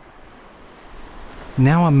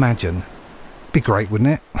 Now imagine, be great,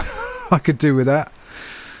 wouldn't it? I could do with that.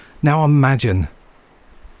 Now imagine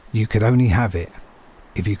you could only have it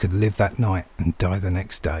if you could live that night and die the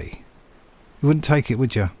next day. You wouldn't take it,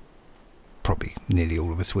 would you? Probably nearly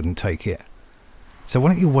all of us wouldn't take it. So why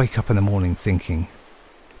don't you wake up in the morning thinking,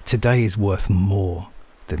 today is worth more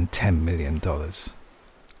than $10 million.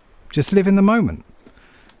 Just live in the moment.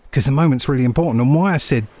 Because the moment's really important. And why I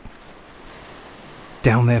said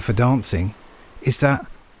down there for dancing is that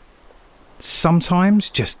sometimes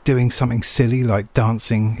just doing something silly like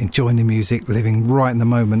dancing, enjoying the music, living right in the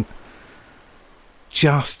moment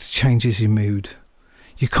just changes your mood.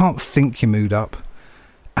 You can't think your mood up.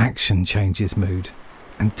 Action changes mood.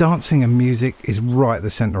 And dancing and music is right at the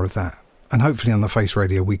centre of that. And hopefully on the Face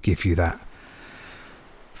Radio we give you that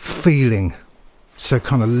feeling. So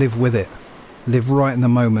kind of live with it. Live right in the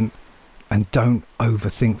moment and don't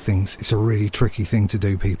overthink things. It's a really tricky thing to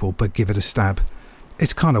do, people, but give it a stab.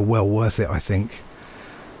 It's kind of well worth it, I think.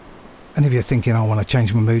 And if you're thinking, I want to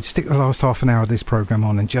change my mood, stick the last half an hour of this programme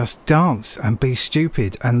on and just dance and be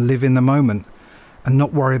stupid and live in the moment and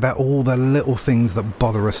not worry about all the little things that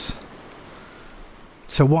bother us.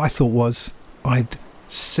 So what I thought was I'd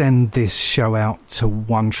send this show out to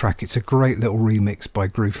one track. It's a great little remix by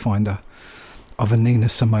Groove Finder of a Nina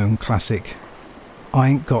Simone classic, I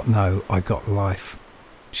Ain't Got No, I Got Life.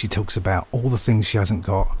 She talks about all the things she hasn't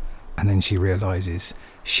got, and then she realises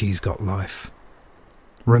she's got life.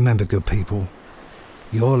 Remember, good people,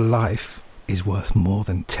 your life is worth more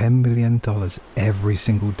than $10 million every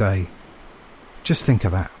single day. Just think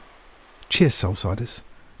of that. Cheers, Soulsiders,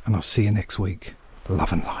 and I'll see you next week.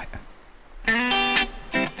 Love and light.